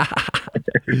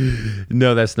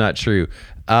 No, that's not true.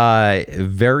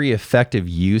 Very effective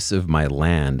use of my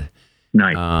land.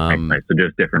 Nice. Nice. So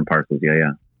just different parcels.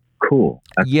 Yeah. Cool.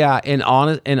 Yeah, and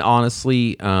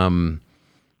honestly, we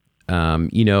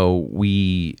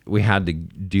had to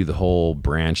do the whole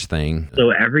branch thing. So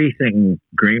everything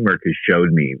Greenberg has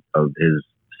showed me of his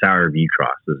Sour V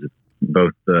crosses,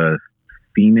 both the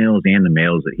females and the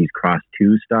males that he's crossed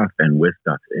to stuff and with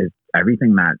stuff, is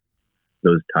everything that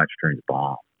those touch turns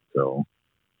bomb. So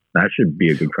that should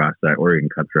be a good cross, that Oregon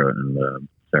Cutthroat and the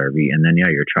Sour V. And then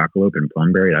your Chocolope and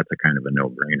Plumberry, that's a kind of a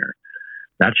no-brainer.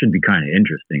 That should be kind of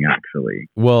interesting, actually.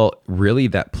 Well, really,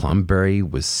 that Plumberry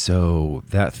was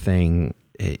this thing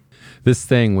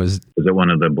was... Was it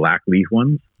one of the black leaf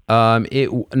ones?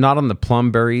 It not on the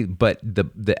Plumberry, but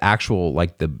the actual,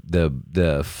 like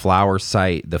the flower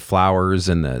site, the flowers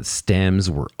and the stems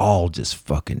were all just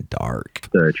fucking dark.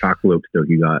 The Chocolope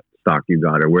stock you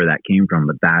got, or where that came from,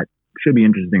 but that should be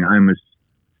interesting. I'm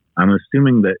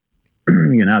assuming that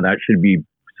that should be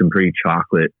some pretty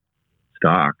chocolate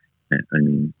stock. I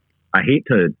mean, I hate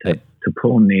to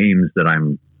pull names that I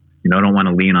don't want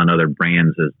to lean on other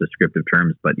brands as descriptive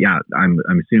terms, but yeah, I'm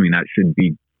assuming that should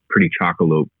be pretty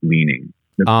Chocolope leaning.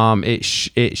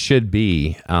 It should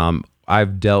be.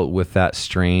 I've dealt with that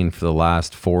strain for the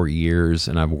last 4 years,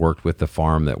 and I've worked with the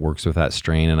farm that works with that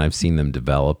strain, and I've seen them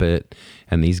develop it.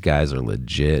 And these guys are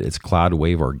legit. It's Cloud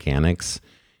Wave Organics,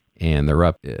 and they're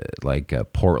up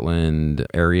Portland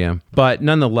area. But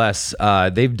nonetheless,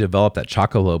 they've developed that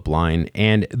Chocolope line.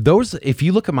 And those, if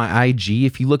you look at my IG,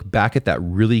 if you look back at that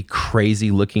really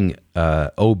crazy looking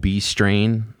OB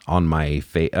strain on my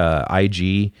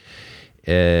IG,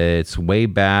 it's way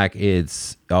back.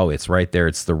 It's right there.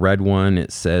 It's the red one.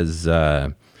 It says,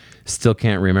 still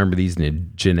can't remember these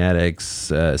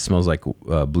genetics. Smells like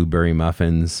blueberry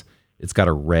muffins. It's got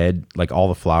a red, like all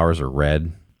the flowers are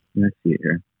red. Let's see it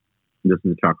here. This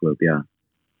is a Chocolope, yeah.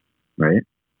 Right?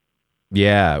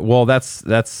 Yeah. Well, that's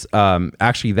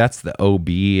actually that's the OB.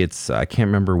 It's I can't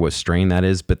remember what strain that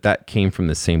is, but that came from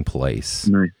the same place.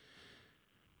 Nice.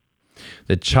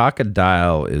 The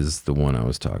Chocodile is the one I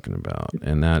was talking about,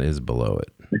 and that is below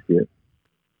it. I see it.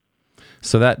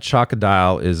 So that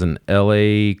Chocodile is an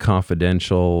LA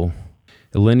Confidential,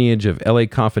 a lineage of LA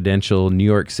Confidential, New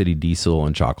York City Diesel,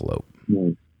 and Chocolope.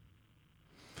 Nice.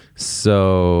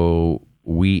 So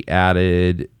we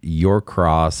added your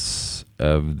cross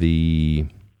of the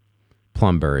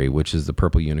Plumberry, which is the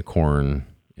Purple Unicorn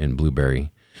and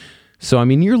Blueberry. So, I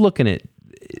mean, you're looking at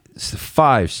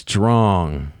 5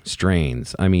 strong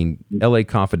strains. I mean, LA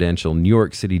Confidential, New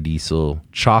York City Diesel,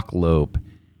 Chocolope,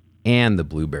 and the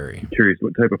Blueberry. Curious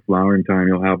what type of flowering time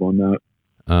you'll have on that.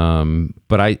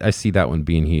 But I see that one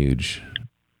being huge.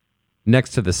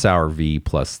 Next to the Sour V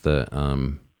plus the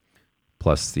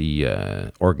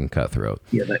Oregon Cutthroat.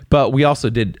 Yeah, but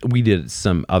we did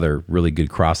some other really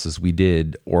good crosses. We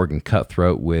did Oregon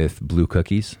Cutthroat with Blue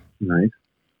Cookies. Nice.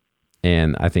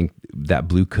 And I think that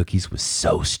Blue Cookies was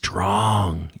so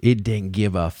strong. It didn't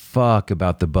give a fuck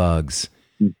about the bugs.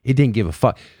 It didn't give a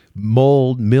fuck.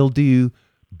 Mold, mildew,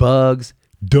 bugs,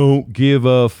 don't give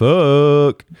a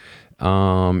fuck.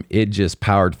 It just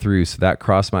powered through. So that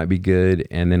cross might be good.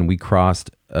 And then we crossed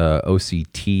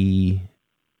OCT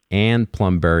and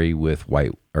Plumberry with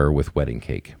wedding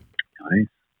cake. Nice.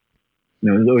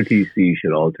 Those OTC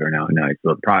should all turn out nice.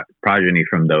 The progeny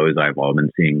from those I've all been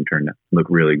seeing look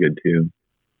really good too.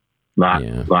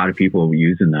 A lot of people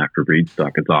using that for breed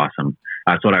stock. It's awesome.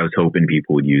 That's what I was hoping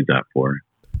people would use that for.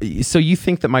 So you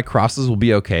think that my crosses will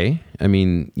be okay? I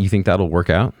mean, you think that'll work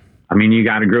out? I mean, you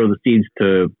got to grow the seeds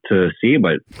to see,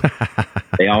 but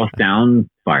they all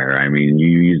sound fire. I mean,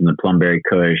 you're using the Plumberry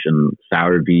Kush and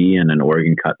Sour V and an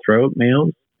Oregon Cutthroat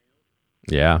males.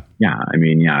 Yeah. Yeah. I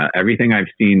mean, yeah, everything I've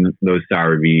seen those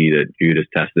Sour V that Judas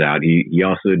tested out, he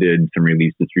also did some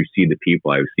releases through See the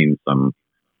People. I've seen some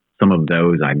of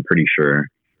those. I'm pretty sure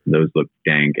those look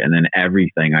dank. And then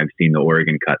everything I've seen the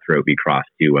Oregon Cutthroat be crossed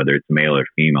to, whether it's male or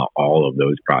female, all of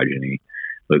those progeny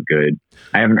look good.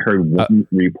 I haven't heard one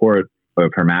report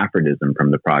of hermaphrodism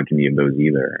from the progeny of those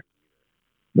either.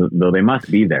 Though they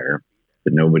must be there,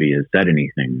 but nobody has said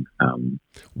anything.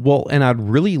 Well, and I'd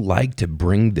really like to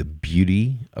bring the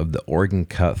beauty of the Oregon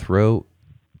cutthroat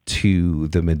to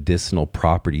the medicinal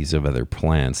properties of other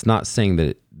plants. Not saying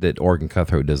that Oregon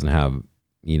cutthroat doesn't have,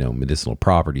 medicinal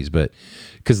properties, but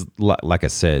because like I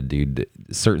said, dude,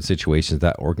 certain situations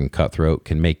that Oregon cutthroat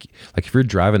can make, like if you're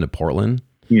driving to Portland,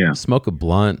 smoke a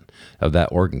blunt of that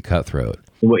Oregon cutthroat.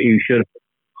 What you should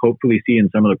hopefully see in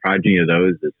some of the progeny of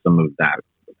those is some of that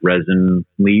resin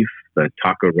leaf, the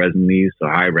taco resin leaves, so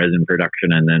high resin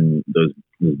production, and then those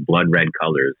blood red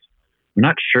colors. I'm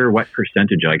not sure what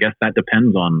percentage. I guess that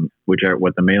depends on what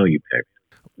the male you picked.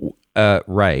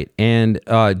 Right. And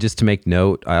just to make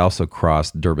note, I also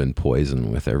crossed Durban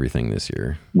poison with everything this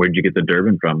year. Where'd you get the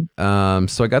Durban from?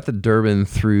 So I got the Durban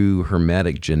through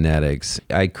Hermetic Genetics.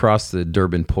 I crossed the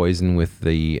Durban poison with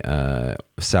the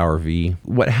Sour V.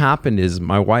 What happened is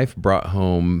my wife brought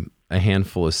home a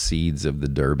handful of seeds of the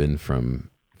Durban from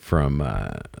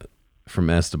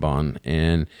Esteban,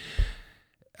 and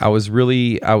I was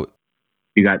really out.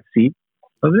 You got seeds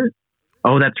of it?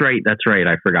 Oh, that's right.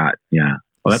 I forgot. Yeah.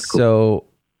 Oh, that's cool.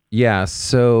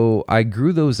 So I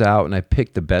grew those out, and I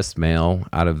picked the best male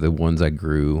out of the ones I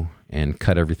grew and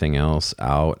cut everything else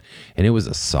out. And it was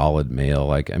a solid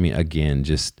male. Again,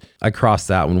 I crossed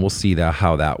that one. We'll see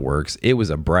how that works. It was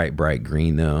a bright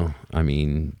green though.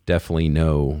 Definitely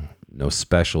no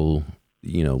special,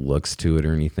 looks to it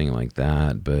or anything like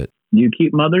that. But do you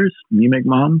keep mothers? Do you make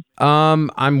moms?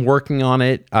 I'm working on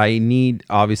it. I need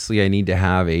to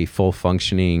have a full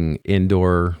functioning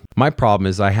indoor. My problem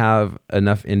is I have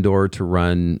enough indoor to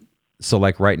run. So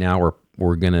like right now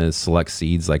we're going to select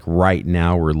seeds. Like right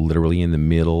now we're literally in the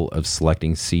middle of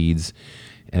selecting seeds.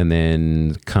 And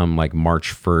then come like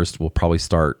March 1st, we'll probably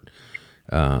start,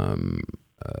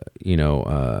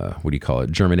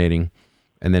 germinating.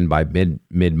 And then by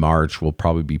mid-March, we'll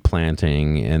probably be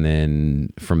planting. And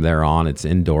then from there on, it's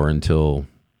indoor until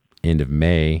end of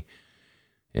May.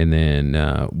 And then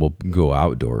we'll go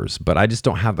outdoors. But I just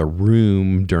don't have the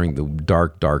room during the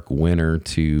dark winter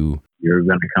to... You're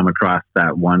going to come across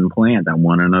that one plant, that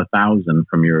 1 in 1,000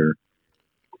 from your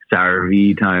Sour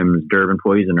V times Durban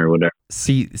poison or whatever.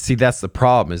 See, that's the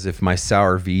problem is if my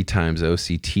Sour V times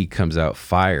OCT comes out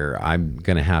fire, I'm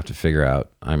going to have to figure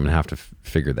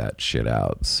that shit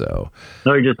out. So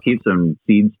no, you just keep some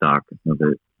seed stock of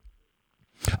it.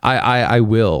 I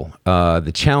will.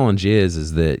 The challenge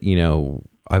is that,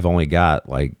 I've only got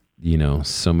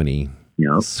so many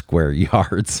square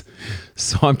yards.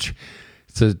 So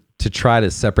to try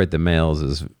to separate the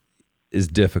males is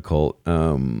difficult.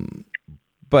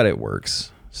 But it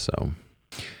works. So,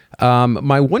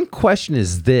 my one question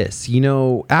is this,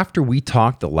 after we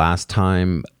talked the last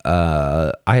time,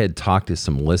 I had talked to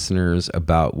some listeners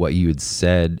about what you had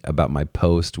said about my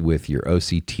post with your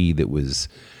OCT that was,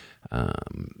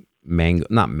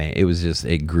 it was just,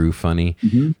 it grew funny.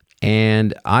 Mm-hmm.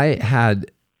 And I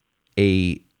had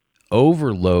a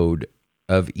overload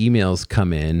of emails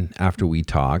come in after we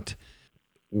talked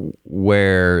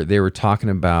where they were talking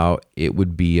about it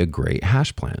would be a great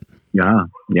hash plant. Yeah,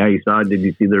 you saw it. Did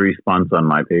you see the response on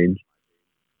my page?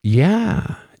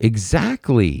 Yeah,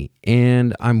 exactly.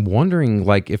 And I'm wondering,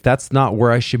 if that's not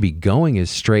where I should be going, is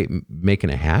straight making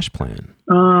a hash plant.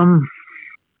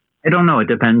 I don't know. It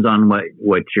depends on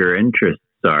what your interests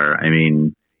are.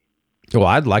 Well,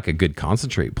 I'd like a good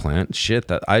concentrate plant. Shit,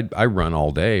 that I run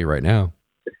all day right now.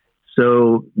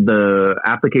 So the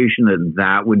application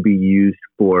that would be used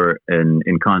for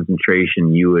in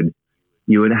concentration, you would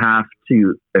have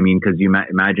to, because you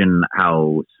imagine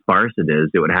how sparse it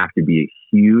is, it would have to be a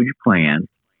huge plant.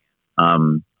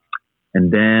 And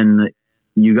then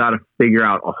you got to figure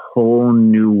out a whole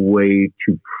new way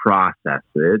to process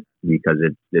it because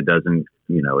it doesn't,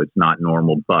 it's not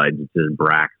normal buds, it's just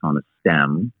bracts on a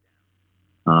stem.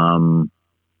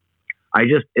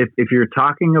 If you're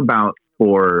talking about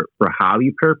for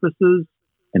hobby purposes,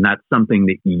 and that's something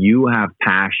that you have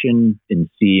passion in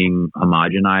seeing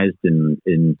homogenized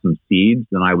in some seeds,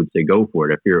 then I would say go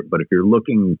for it. If you're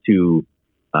looking to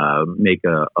make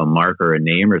a mark or a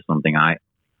name or something, I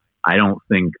don't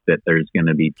think that there's going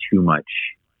to be too much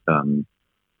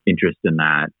interest in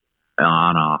that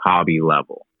on a hobby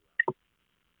level.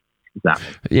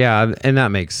 Yeah, and that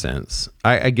makes sense.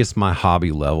 I guess my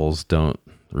hobby levels don't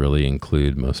really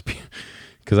include most people.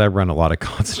 Because I run a lot of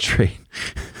concentrate.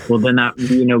 Well, then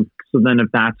so then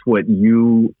if that's what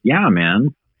so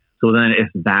then if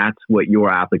that's what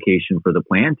your application for the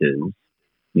plant is,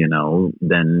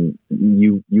 then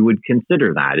you would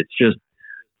consider that. It's just,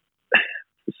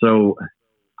 so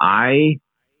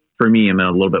for me, I'm a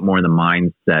little bit more in the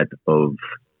mindset of,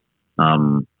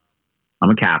 I'm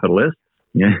a capitalist.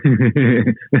 Yeah.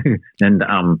 And,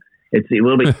 it's a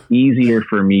little bit easier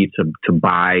for me to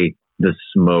buy the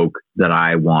smoke that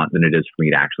I want than it is for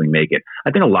me to actually make it.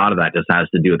 I think a lot of that just has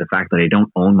to do with the fact that I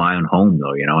don't own my own home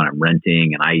though, and I'm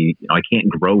renting, and I can't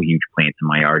grow huge plants in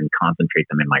my yard and concentrate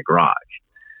them in my garage.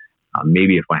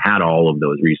 Maybe if I had all of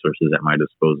those resources at my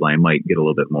disposal, I might get a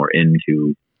little bit more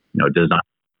into, design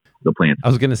the plants. I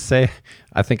was going to say,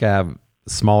 I think I have a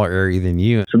smaller area than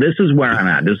you. So this is where I'm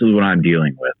at. This is what I'm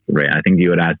dealing with, right? I think you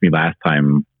had asked me last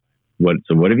time, what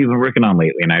have you been working on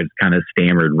lately? And I just kind of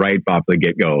stammered right off the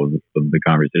get-go of the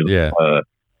conversation. Yeah.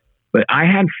 But I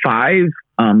had 5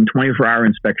 24-hour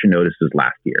inspection notices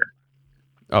last year.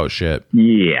 Oh, shit.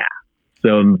 Yeah.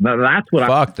 So that's what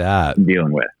I'm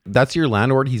dealing with. That's your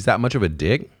landlord? He's that much of a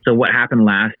dick? So what happened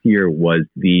last year was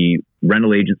the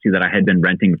rental agency that I had been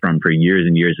renting from for years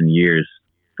and years and years,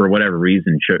 for whatever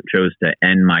reason, chose to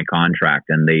end my contract,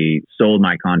 and they sold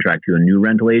my contract to a new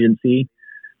rental agency.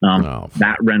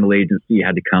 That rental agency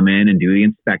had to come in and do the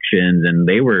inspections, and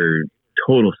they were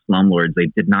total slumlords. They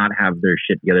did not have their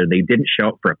shit together. They didn't show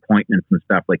up for appointments and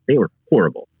stuff. Like, they were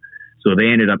horrible. So they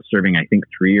ended up serving, I think,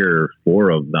 3 or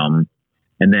 4 of them.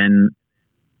 And then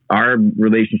our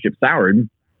relationship soured,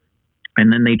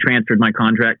 and then they transferred my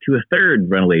contract to a third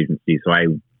rental agency. So I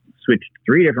switched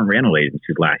 3 different rental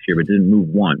agencies last year, but didn't move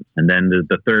once. And then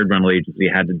the third rental agency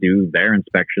had to do their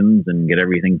inspections and get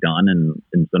everything done.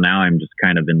 And so now I'm just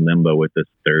kind of in limbo with this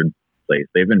third place.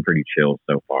 They've been pretty chill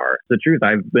so far. The truth,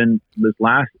 I've been this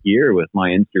last year with my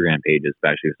Instagram page,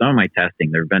 especially some of my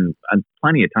testing, there have been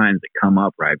plenty of times that come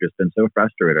up where I've just been so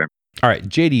frustrated. All right,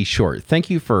 JD Short, thank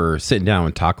you for sitting down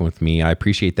and talking with me. I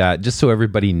appreciate that. Just so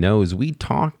everybody knows, we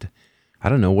talked, I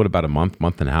don't know, about a month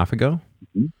and a half ago?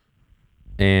 Mm-hmm.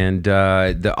 And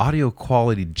the audio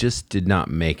quality just did not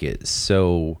make it.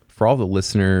 So for all the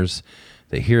listeners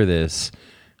that hear this,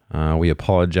 we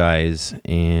apologize.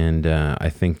 And I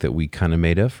think that we kind of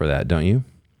made up for that, don't you?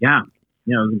 Yeah.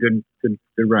 It was a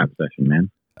good rap session,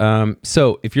 man.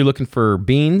 So if you're looking for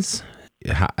beans,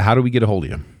 how do we get a hold of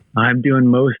you? I'm doing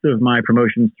most of my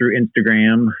promotions through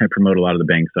Instagram. I promote a lot of the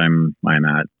banks I'm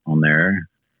at on there.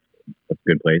 That's a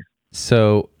good place.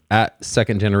 So at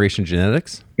Second Generation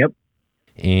Genetics? Yep.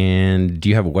 And do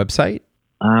you have a website?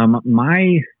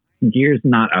 My gear's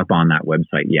not up on that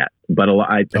website yet, but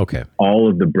all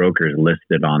of the brokers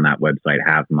listed on that website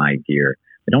have my gear.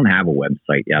 I don't have a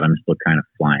website yet. I'm still kind of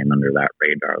flying under that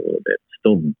radar a little bit.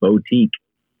 Still boutique.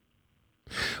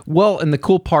 Well, and the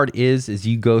cool part is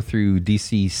you go through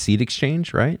DC Seed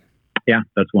Exchange, right? Yeah,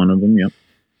 that's one of them. Yep.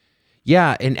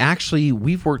 Yeah, and actually,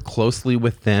 we've worked closely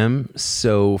with them.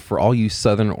 So for all you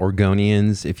Southern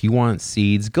Oregonians, if you want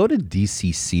seeds, go to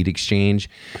DC Seed Exchange.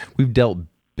 We've dealt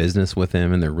business with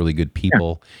them, and they're really good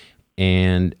people. Yeah.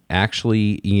 And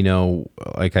actually,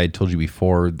 like I told you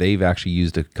before, they've actually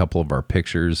used a couple of our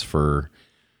pictures for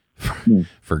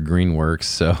Greenworks.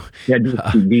 So yeah,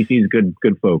 DC's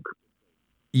good folk.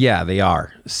 Yeah, they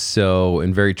are. So,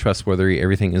 and very trustworthy.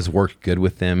 Everything has worked good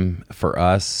with them for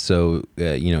us. So,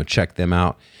 check them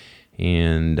out.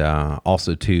 And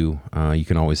also, too, you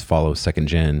can always follow Second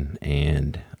Gen,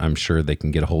 and I'm sure they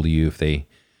can get a hold of you if they...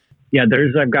 Yeah,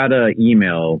 I've got an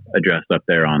email address up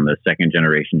there on the Second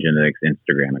Generation Genetics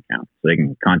Instagram account. So they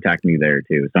can contact me there,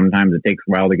 too. Sometimes it takes a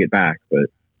while to get back,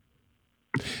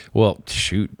 but... Well,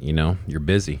 shoot, you're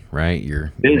busy, right?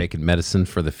 You're making medicine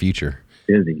for the future.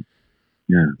 Busy.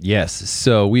 Yeah. Yes.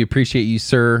 So we appreciate you,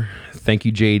 sir. Thank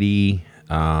you, JD.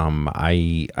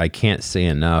 I can't say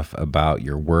enough about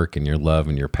your work and your love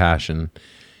and your passion.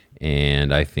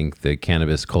 And I think the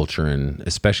cannabis culture, and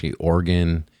especially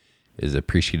Oregon, is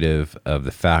appreciative of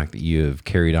the fact that you have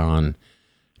carried on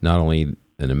not only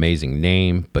an amazing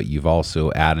name, but you've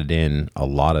also added in a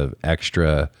lot of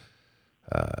extra,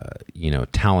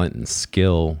 talent and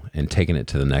skill and taken it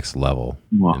to the next level.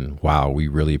 Wow. And wow, we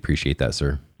really appreciate that,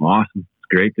 sir. Awesome.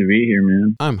 Great to be here,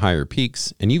 man. I'm Higher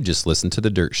Peaks, and you've just listened to The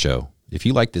Dirt Show. If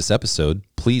you like this episode,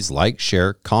 please like,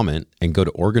 share, comment, and go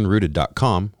to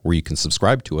OregonRooted.com, where you can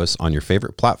subscribe to us on your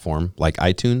favorite platform like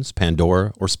iTunes,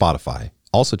 Pandora, or Spotify.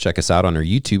 Also check us out on our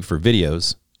YouTube for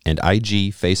videos, and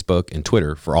IG, Facebook, and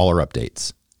Twitter for all our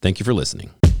updates. Thank you for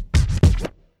listening.